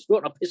Christ.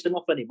 Don't want to piss him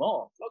off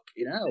anymore.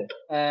 Fucking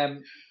hell.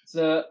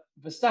 So,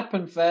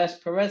 Verstappen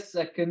first, Perez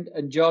second,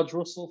 and George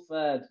Russell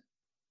third.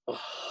 Oh.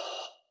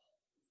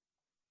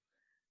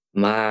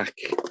 Mark.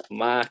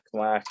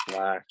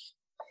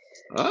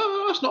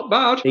 Oh, that's not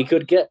bad. He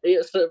could get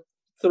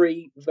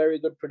three very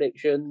good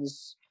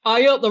predictions.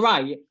 I hope they're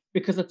right,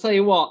 because I tell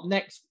you what,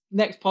 next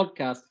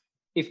podcast,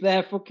 if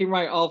they're fucking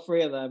right, all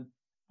three of them,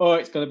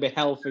 it's going to be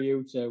hell for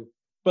you two.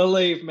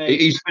 Believe me.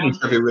 He's finished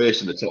every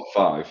race in the top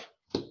 5.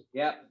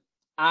 Yep.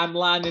 I'm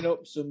lining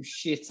up some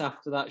shit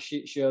after that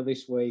shit show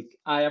this week.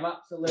 I am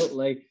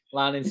absolutely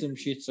lining some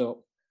shit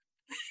up.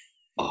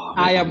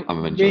 I am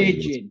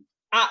raging.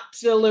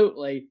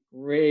 Absolutely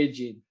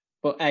raging.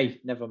 But hey,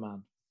 never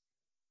mind.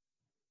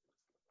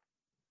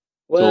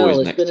 Well,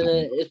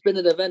 it's been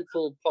an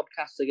eventful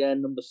podcast again,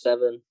 number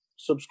 7.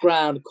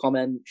 Subscribe,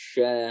 comment,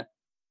 share,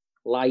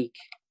 like,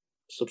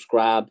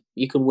 subscribe.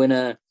 You can win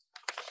a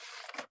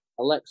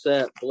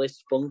Alexa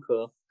Bliss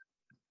Funko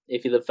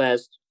if you're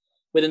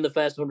within the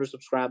first 100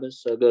 subscribers,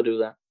 so go do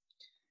that.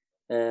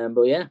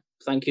 But yeah,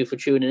 thank you for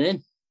tuning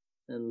in,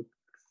 and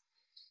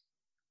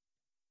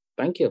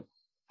thank you.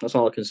 That's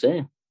all I can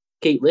say.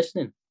 Keep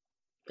listening.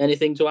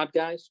 Anything to add,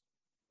 guys?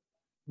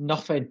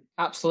 Nothing.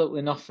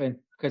 Absolutely nothing,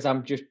 because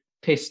I'm just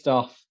pissed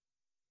off.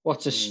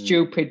 What a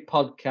stupid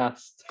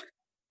podcast.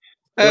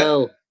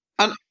 Well,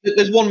 and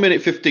there's 1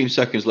 minute 15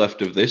 seconds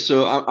left of this,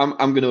 so I'm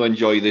going to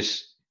enjoy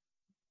this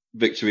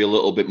victory a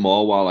little bit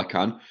more while I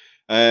can.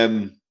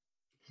 In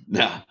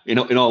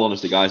all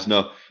honesty, guys,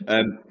 no.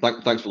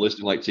 Thanks for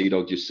listening, like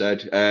T-Dog just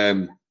said.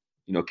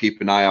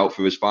 Keep an eye out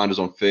for us. Find us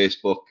on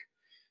Facebook,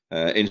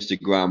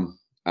 Instagram,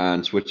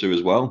 and Twitter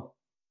as well.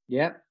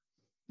 Yeah.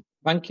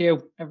 Thank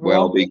you, everyone. Where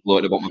I'll be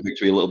gloating about my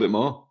victory a little bit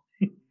more.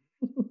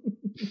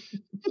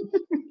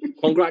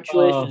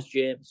 Congratulations,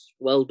 James.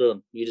 Well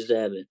done. You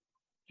deserve it.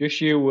 Just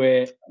you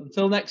wait.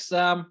 Until next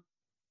time.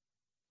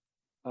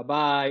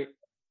 Bye-bye.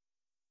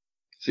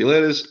 See you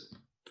later.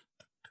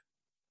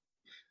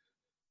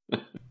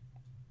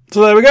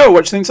 So there we go.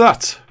 What do you think of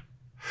that?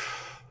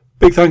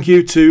 Big thank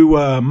you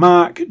to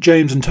Mark,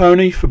 James and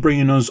Tony for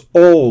bringing us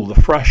all the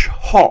fresh,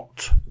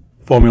 hot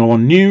Formula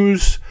 1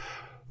 news,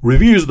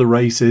 reviews of the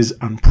races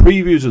and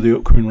previews of the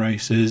upcoming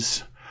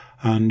races.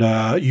 And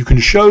you can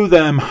show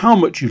them how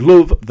much you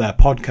love their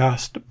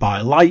podcast by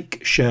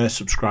like, share,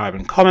 subscribe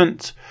and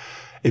comment.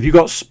 If you've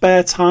got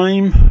spare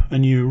time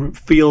and you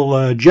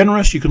feel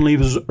generous, you can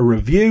leave us a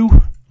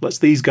review. Lets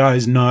these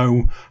guys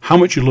know how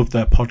much you love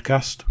their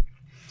podcast.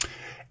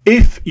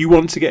 If you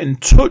want to get in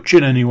touch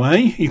in any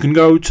way, you can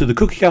go to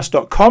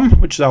thecookiecast.com,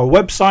 which is our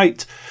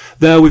website.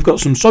 There we've got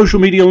some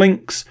social media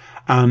links,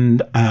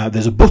 and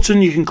there's a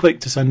button you can click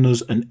to send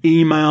us an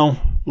email.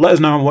 Let us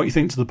know what you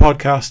think to the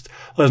podcast.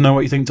 Let us know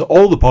what you think to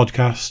all the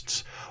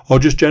podcasts, or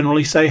just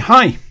generally say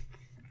hi.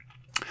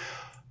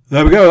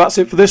 There we go. That's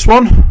it for this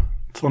one.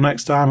 Until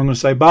next time, I'm going to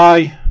say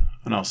bye,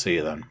 and I'll see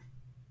you then.